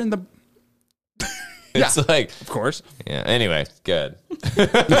 people were in the... It's like, Of course. yeah. Anyway, good.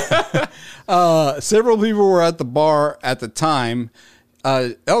 Several people were at the bar at the time.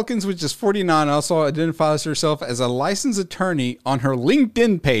 Elkins, which is 49, also identifies herself as a licensed attorney on her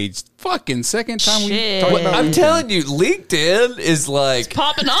LinkedIn page. Fucking second time we Shit. talked about I'm LinkedIn. telling you, LinkedIn is like...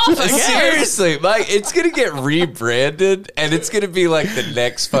 Popping off, I guess. Seriously, Mike, it's going to get rebranded and it's going to be like the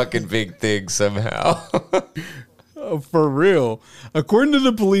next fucking big thing somehow. For real. According to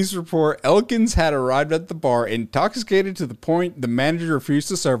the police report, Elkins had arrived at the bar intoxicated to the point the manager refused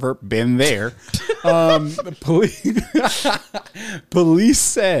to serve her. Been there. Police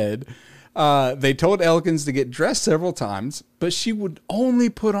said they told Elkins to get dressed several times, but she would only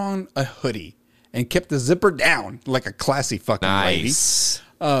put on a hoodie and kept the zipper down like a classy fucking Nice.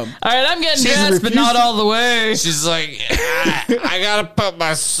 All right, I'm getting She's dressed, but not refused- all the way. She's like, I got to put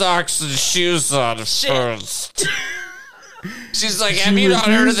my socks and shoes on first. She's like, have you not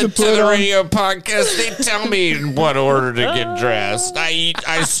heard of the refused to put Tether on- Radio podcast? They tell me in what order to get dressed. I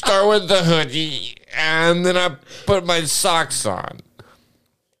start with the hoodie and then I put my socks on.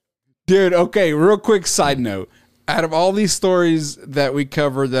 Dude, okay, real quick side note. Out of all these stories that we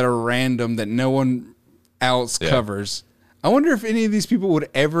cover that are random, that no one else covers, I wonder if any of these people would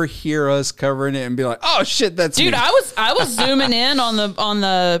ever hear us covering it and be like, "Oh shit, that's Dude, me." I was zooming in on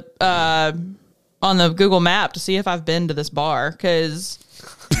the Google map to see if I've been to this bar because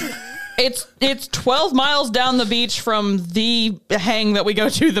It's 12 miles down the beach from the hang that we go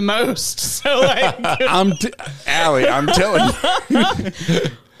to the most. So like, Allie, I'm telling you.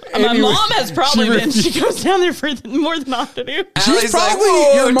 My mom has probably been. She goes down there for more than I do. She's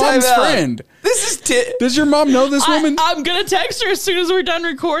probably your mom's friend. This is Does your mom know this woman? I'm gonna text her as soon as we're done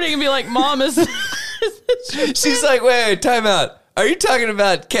recording and be like, "Mom, is this She's like, wait, time out. Are you talking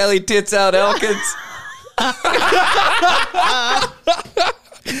about Kelly Tits Out Elkins?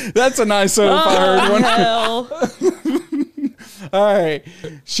 That's a nice one if I heard one. hell?" All right.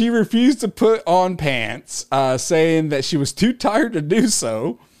 She refused to put on pants, saying that she was too tired to do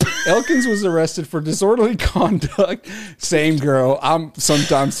so. Elkins was arrested for disorderly conduct. Same girl. I'm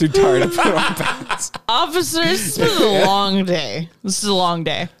sometimes too tired to put on pants. Officers, this is a long day. This is a long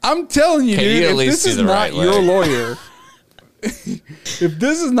day. I'm telling you, Okay, you dude, at if least this do is the not right your way. lawyer, if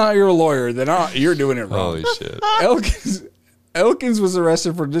this is not your lawyer, then you're doing it wrong. Holy shit. Elkins was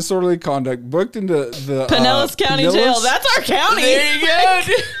arrested for disorderly conduct, booked into the Pinellas County Jail. That's our county. There you go.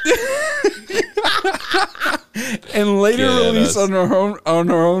 and later Get released us. on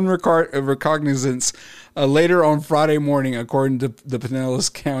her own recognizance later on Friday morning, according to the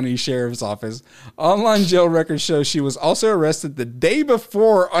Pinellas County Sheriff's Office. Online jail records show she was also arrested the day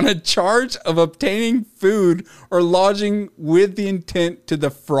before on a charge of obtaining food or lodging with the intent to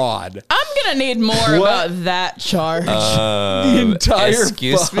defraud. I'm gonna need more about that charge. The entire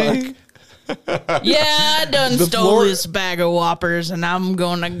Excuse fuck. me? Yeah, I done The stole floor- this bag of Whoppers, and I'm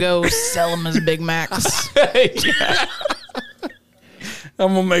gonna go sell them as Big Macs.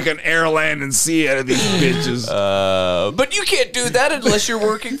 I'm gonna make an air land and sea out of these bitches. But you can't do that unless you're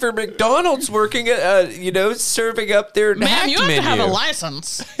working for McDonald's, working at, serving up their Ma'am, hacked you have menu. to have a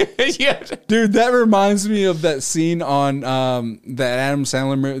license. Yeah. Dude, that reminds me of that scene on that Adam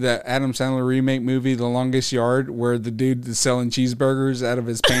Sandler remake movie, The Longest Yard, where the dude is selling cheeseburgers out of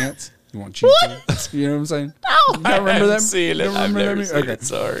his pants. You want cheeseburgers? You know what I'm saying? No. You don't remember that? Seen You it. don't I've remember never that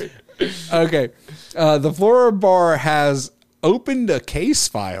seen movie? it. Sorry. Okay. The Florida Bar has opened a case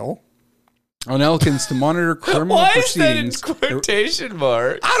file on Elkins to monitor criminal Why is that in proceedings. quotation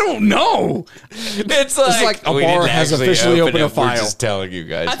marks? I don't know. It's like a we bar didn't has actually officially open opened a it. We're file. just telling you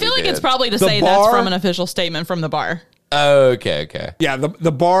guys. I feel we like it's did. probably to The say that's bar- from an official statement from the bar. Oh, okay. Yeah,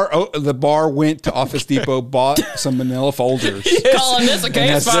 the bar went to Office Depot, bought some manila folders. Calling this a has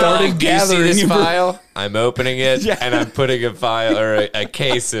case file. started Do you see gathering this infor- file? I'm opening it Yeah. and I'm putting a file or a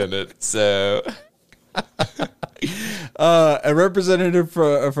case in it. So A representative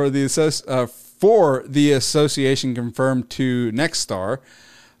for the association confirmed to Nexstar,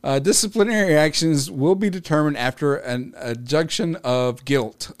 disciplinary actions will be determined after an adjunction of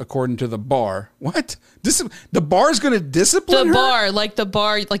guilt, according to the bar. What? The bar's going to discipline her? The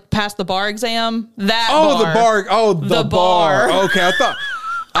bar, like past the bar exam. That Oh, bar. the bar. Oh, the bar. bar. Okay,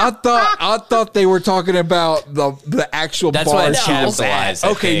 I thought they were talking about the actual that's bar. why it's she was at. capitalized. I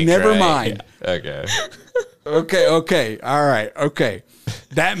Okay, think, never right? mind. Okay. Okay. All right. Okay.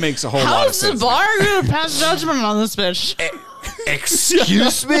 That makes a whole lot of How's the sense. bar going to pass judgment on this bitch?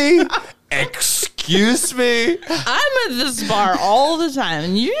 Excuse me? Excuse me? I'm at this bar all the time,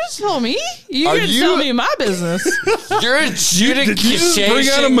 and you just tell me? You Are can you- tell me my business. You're adjudicating Did you just bring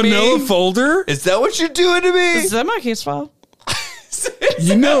out a manila folder? Is that what you're doing to me? Is that my case file?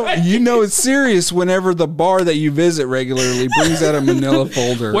 You know it's serious whenever the bar that you visit regularly brings out a manila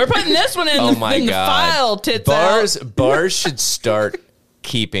folder. We're putting this one in, Oh my in the God. file, tits out. Bars should start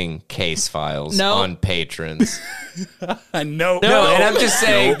keeping case files No. on patrons. I know. No, and I'm just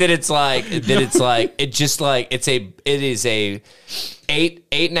saying that it's a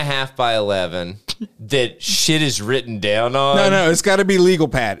 8.5 by 11 that shit is written down on. No, it's got to be legal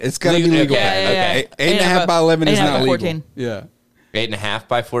pad. It's got to be legal Okay, pad. okay. 8.5 by 11 is 8.5 not by legal. 14. Yeah. 8.5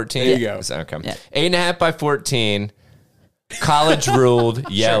 by 14. There you go. Okay. Yeah. 8.5 by 14. College ruled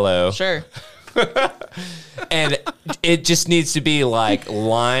yellow. Sure. And it just needs to be like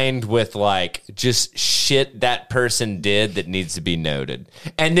lined with like just shit that person did that needs to be noted.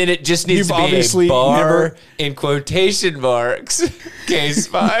 And then it just needs You've to be obviously a bar never- in quotation marks case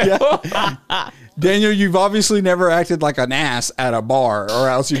file. Daniel, you've obviously never acted like an ass at a bar, or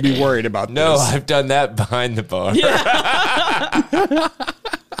else you'd be worried about No, this. I've done that behind the bar.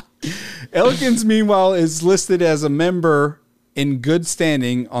 Elkins, meanwhile, is listed as a member in good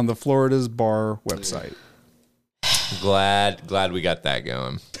standing on the Florida's bar website. Glad we got that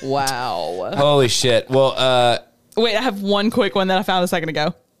going. Wow. Holy shit. Well, Wait, I have one quick one that I found a second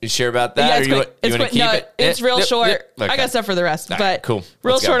ago. you sure about that? Yeah, or it's you quick. want It's to quick. keep No, it? it's real Yep, short. yep. I Okay. got stuff for the rest, All right, but cool.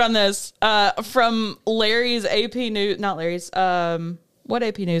 real Let's go. short on this. From Larry's AP News, not Larry's. What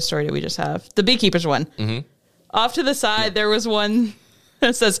AP News story did we just have? The Beekeepers one. Mm-hmm. Off to the side, there was one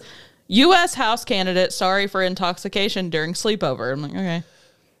that says, U.S. House candidate sorry for intoxication during sleepover. I'm like, okay.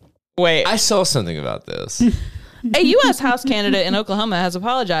 Wait. I saw something about this. A U.S. House candidate in Oklahoma has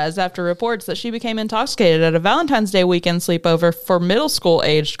apologized after reports that she became intoxicated at a Valentine's Day weekend sleepover for middle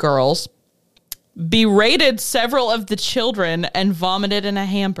school-aged girls, berated several of the children, and vomited in a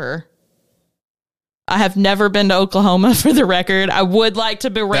hamper. I have never been to Oklahoma, for the record. I would like to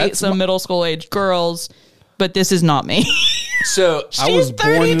berate some middle school-aged girls, but this is not me. So I was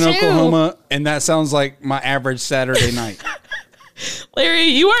born in 32. Oklahoma, and that sounds like my average Saturday night. Larry,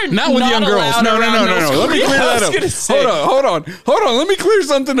 you are Not with young girls. No. Let me clear that up. Hold on. Let me clear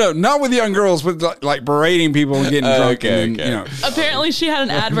something up. Not with young girls, but like berating people and getting drunk. And then, you know. Apparently, she had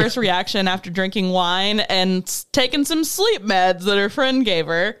an adverse reaction after drinking wine and taking some sleep meds that her friend gave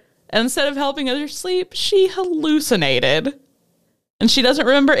her. And instead of helping her sleep, she hallucinated. And she doesn't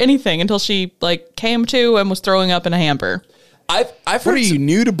remember anything until she came to and was throwing up in a hamper. I've What heard are you,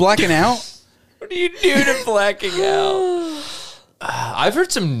 new to blacking out? What are you doing to blacking out? I've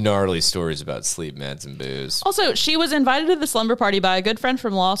heard some gnarly stories about sleep meds and booze. Also, she was invited to the slumber party by a good friend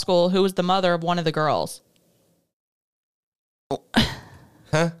from law school who was the mother of one of the girls.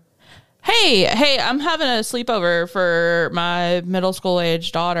 Huh? Hey, I'm having a sleepover for my middle school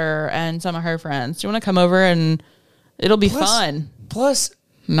age daughter and some of her friends. Do you want to come over and it'll be fun? Plus,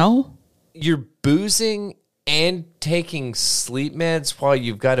 No? you're boozing and taking sleep meds while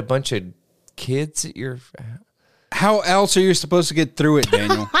you've got a bunch of kids at your... How else are you supposed to get through it,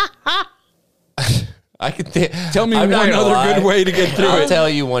 Daniel? I could Tell me one other good way to get through I'll it. tell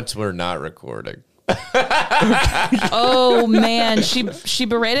you once we're not recording. Oh, man. She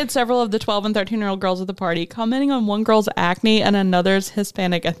berated several of the 12 and 13-year-old girls at the party, commenting on one girl's acne and another's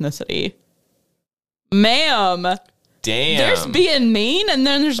Hispanic ethnicity. Ma'am. Damn. There's being mean and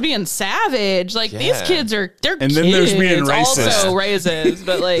then there's being savage. These kids they're And kids. then there's being racist. Also raises,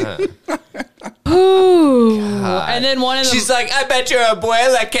 but ooh. And then one of them. She's like, I bet your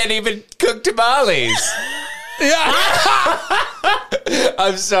abuela can't even cook tamales.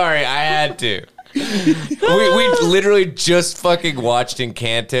 I'm sorry, I had to. we literally just fucking watched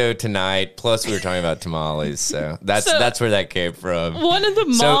Encanto tonight. Plus, we were talking about tamales, so that's where that came from. One of the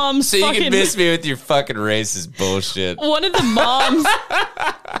moms. So you can miss me with your fucking racist bullshit. One of the moms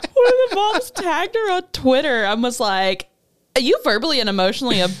tagged her on Twitter and was like, "You verbally and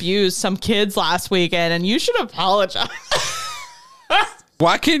emotionally abused some kids last weekend, and you should apologize."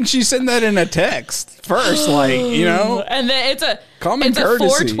 Why couldn't she send that in a text first? And then it's a Common a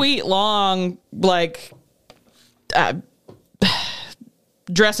courtesy. 4-tweet long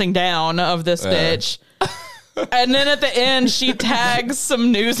dressing down of this bitch. And then at the end, she tags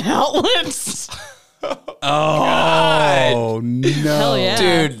some news outlets. Oh, no. Hell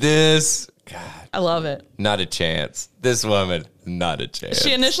yeah. Dude, God, I love it. not a chance. This woman, not a chance.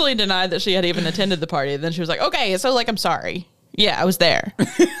 She initially denied that she had even attended the party. Then she was like, okay, so I'm sorry. Yeah, I was there.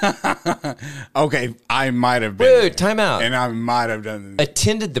 Okay, I might have been. Wait, there. time out. And I might have done it.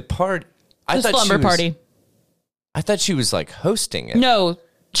 Attended the party. The slumber party. I thought she was hosting it. No,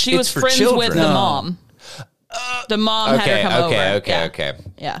 she was for friends children. with the mom. The mom had her come over. Okay.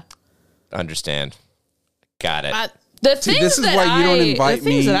 Yeah. Understand. Got it. The things this is that why you don't invite the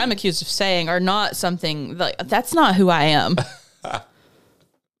things me- that I'm accused of saying are not something that's not who I am,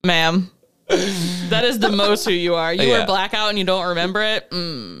 ma'am. That is the most who you are. You were blackout and you don't remember it.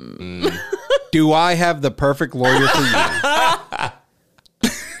 Do I have the perfect lawyer for you?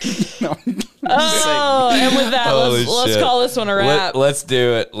 No. And with that, Holy let's shit. call this one a wrap. Let's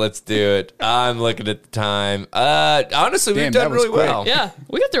do it. I'm looking at the time. Honestly, we've Damn, done that was really quick. well. Yeah,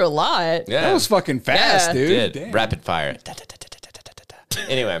 we got through a lot. Yeah. That was fucking fast, Yeah. dude. Did. Damn. Rapid fire.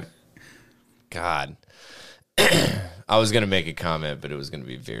 Anyway, God. I was going to make a comment, but it was going to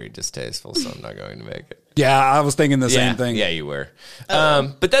be very distasteful, so I'm not going to make it. Yeah, I was thinking the same thing. Yeah, you were.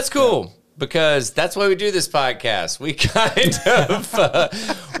 But that's cool because that's why we do this podcast. We kind of,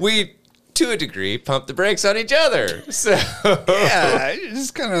 to a degree, pump the brakes on each other. So Yeah, it's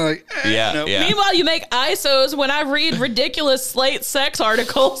just kind of like, yeah, nope. yeah. Meanwhile, you make ISOs when I read ridiculous Slate sex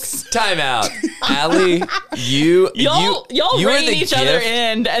articles. Time out, Allie. You Y'all are rein the each other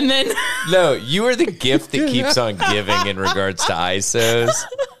in, and then No, you are the gift that keeps on giving in regards to ISOs.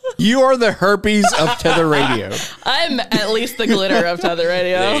 You are the herpes of Tether Radio. I'm at least the glitter of Tether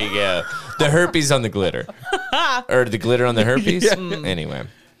Radio. There you go. The herpes on the glitter, or the glitter on the herpes. Anyway.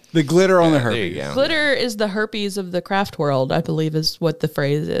 The glitter on the There herpes. you go. Glitter is the herpes of the craft world, I believe is what the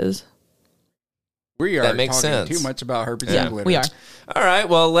phrase is. We are that makes talking sense. too much about herpes Yeah, and glitter. we are. All right.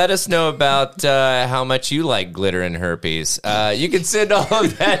 Well, let us know about how much you like glitter and herpes. You can send all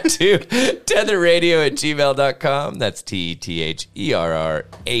of that to tetherradio@gmail.com. That's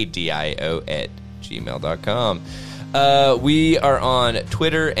tetherradio@gmail.com. We are on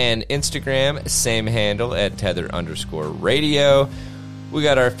Twitter and Instagram, same handle at tether_radio. We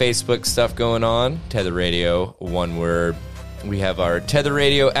got our Facebook stuff going on, Tether Radio, one word. We have our Tether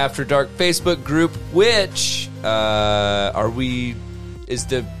Radio After Dark Facebook group, which is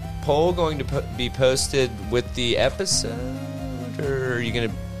the poll going to be posted with the episode, or are you going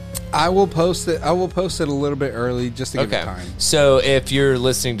to? I will post it. I will post it a little bit early just to give it time. So if you're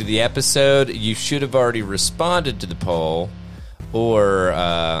listening to the episode, you should have already responded to the poll, or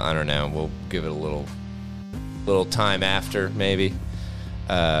I don't know. We'll give it a little time after, maybe.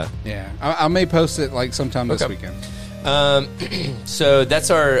 Yeah, I may post it like sometime this weekend. So that's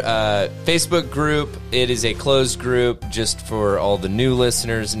our Facebook group. It is a closed group just for all the new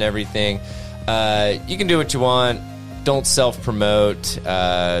listeners and everything. You can do what you want. Don't self-promote.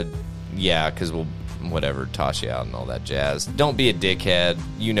 Because we'll toss you out and all that jazz. Don't be a dickhead.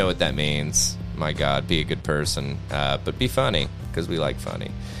 You know what that means. My God, be a good person. But be funny, because we like funny.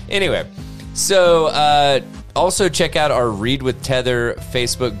 Anyway, so also check out our Read with Tether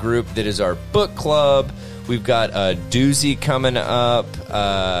Facebook group. That is our book club. We've got a doozy coming up.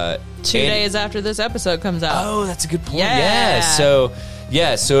 2 days after this episode comes out. Oh, that's a good point. Yeah.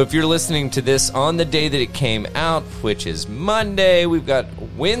 So if you're listening to this on the day that it came out, which is Monday, we've got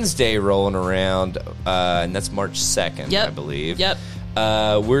Wednesday rolling around, and that's March 2nd, I believe. Yep.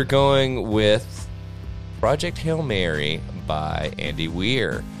 We're going with Project Hail Mary by Andy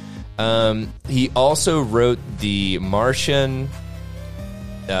Weir. He also wrote The Martian.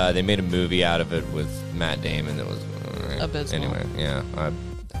 They made a movie out of it with Matt Damon that was abysmal. Anyway, yeah.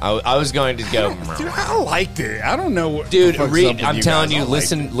 I was going to go. Dude, I liked it. I don't know what. Dude, the fuck's read. up with I'm you telling guys. you, I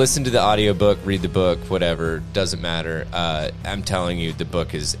liked it. listen to the audiobook, read the book, whatever. Doesn't matter. I'm telling you, the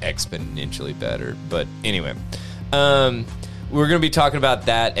book is exponentially better. But anyway, we're going to be talking about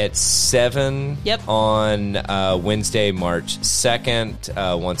that at 7 on Wednesday, March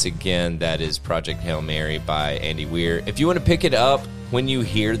 2nd. Once again, that is Project Hail Mary by Andy Weir. If you want to pick it up when you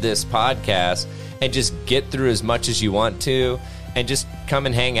hear this podcast and just get through as much as you want to and just come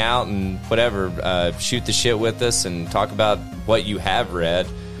and hang out and whatever, shoot the shit with us and talk about what you have read,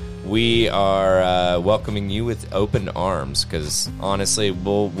 we are welcoming you with open arms, because honestly,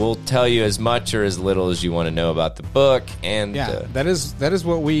 we'll tell you as much or as little as you want to know about the book. And that is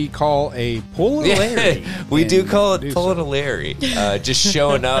what we call a pull a Larry. We do call it pulling a Larry. Just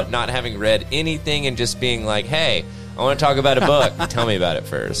showing up, not having read anything, and just being like, hey, I want to talk about a book. Tell me about it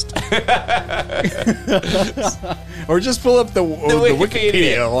first. Or just pull up the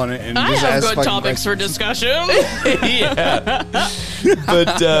Wikipedia on it and I just have ask good topics for discussion. Yeah.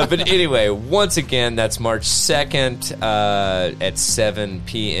 But anyway, once again, that's March 2nd at 7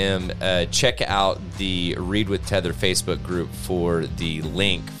 p.m. Check out the Read with Tether Facebook group for the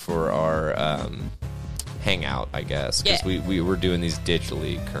link for our hangout, I guess, because we're doing these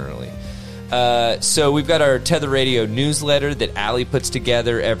digitally currently. So we've got our Tether Radio newsletter that Allie puts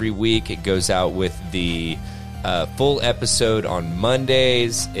together every week. It goes out with the full episode on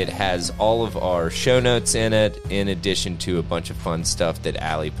Mondays. It has all of our show notes in it, in addition to a bunch of fun stuff that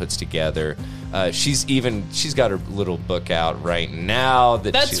Allie puts together. She's got her little book out right now.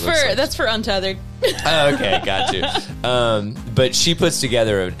 That's for Untethered. Okay, got you. But she puts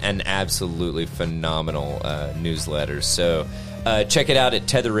together an absolutely phenomenal newsletter. So check it out at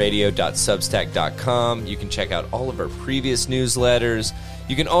tetherradio.substack.com. You can check out all of our previous newsletters.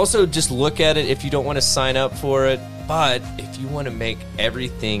 You can also just look at it if you don't want to sign up for it. But if you want to make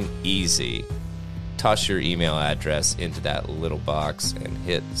everything easy, toss your email address into that little box and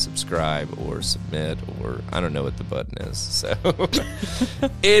hit subscribe or submit, or I don't know what the button is. So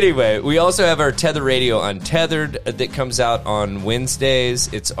anyway, we also have our Tether Radio Untethered that comes out on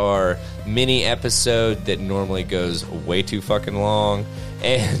Wednesdays. It's our mini episode that normally goes way too fucking long,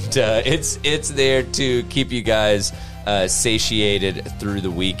 and it's there to keep you guys satiated through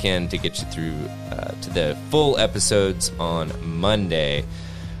the weekend, to get you through to the full episodes on Monday.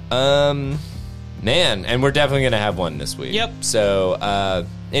 Man, and we're definitely going to have one this week. Yep. So,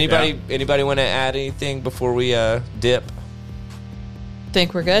 anybody want to add anything before we dip?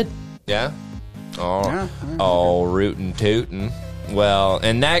 Think we're good. Yeah? All rootin' tootin'. Well,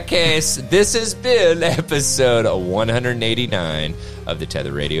 in that case, this has been episode 189 of the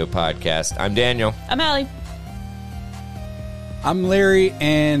Tether Radio Podcast. I'm Daniel. I'm Allie. I'm Larry,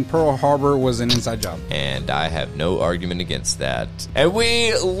 and Pearl Harbor was an inside job. And I have no argument against that. And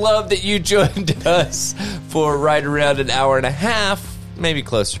we love that you joined us for right around an hour and a half, maybe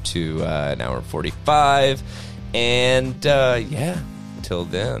closer to an hour and 45. And yeah, till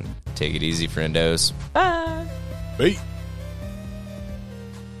then, take it easy, friendos. Bye. Bye.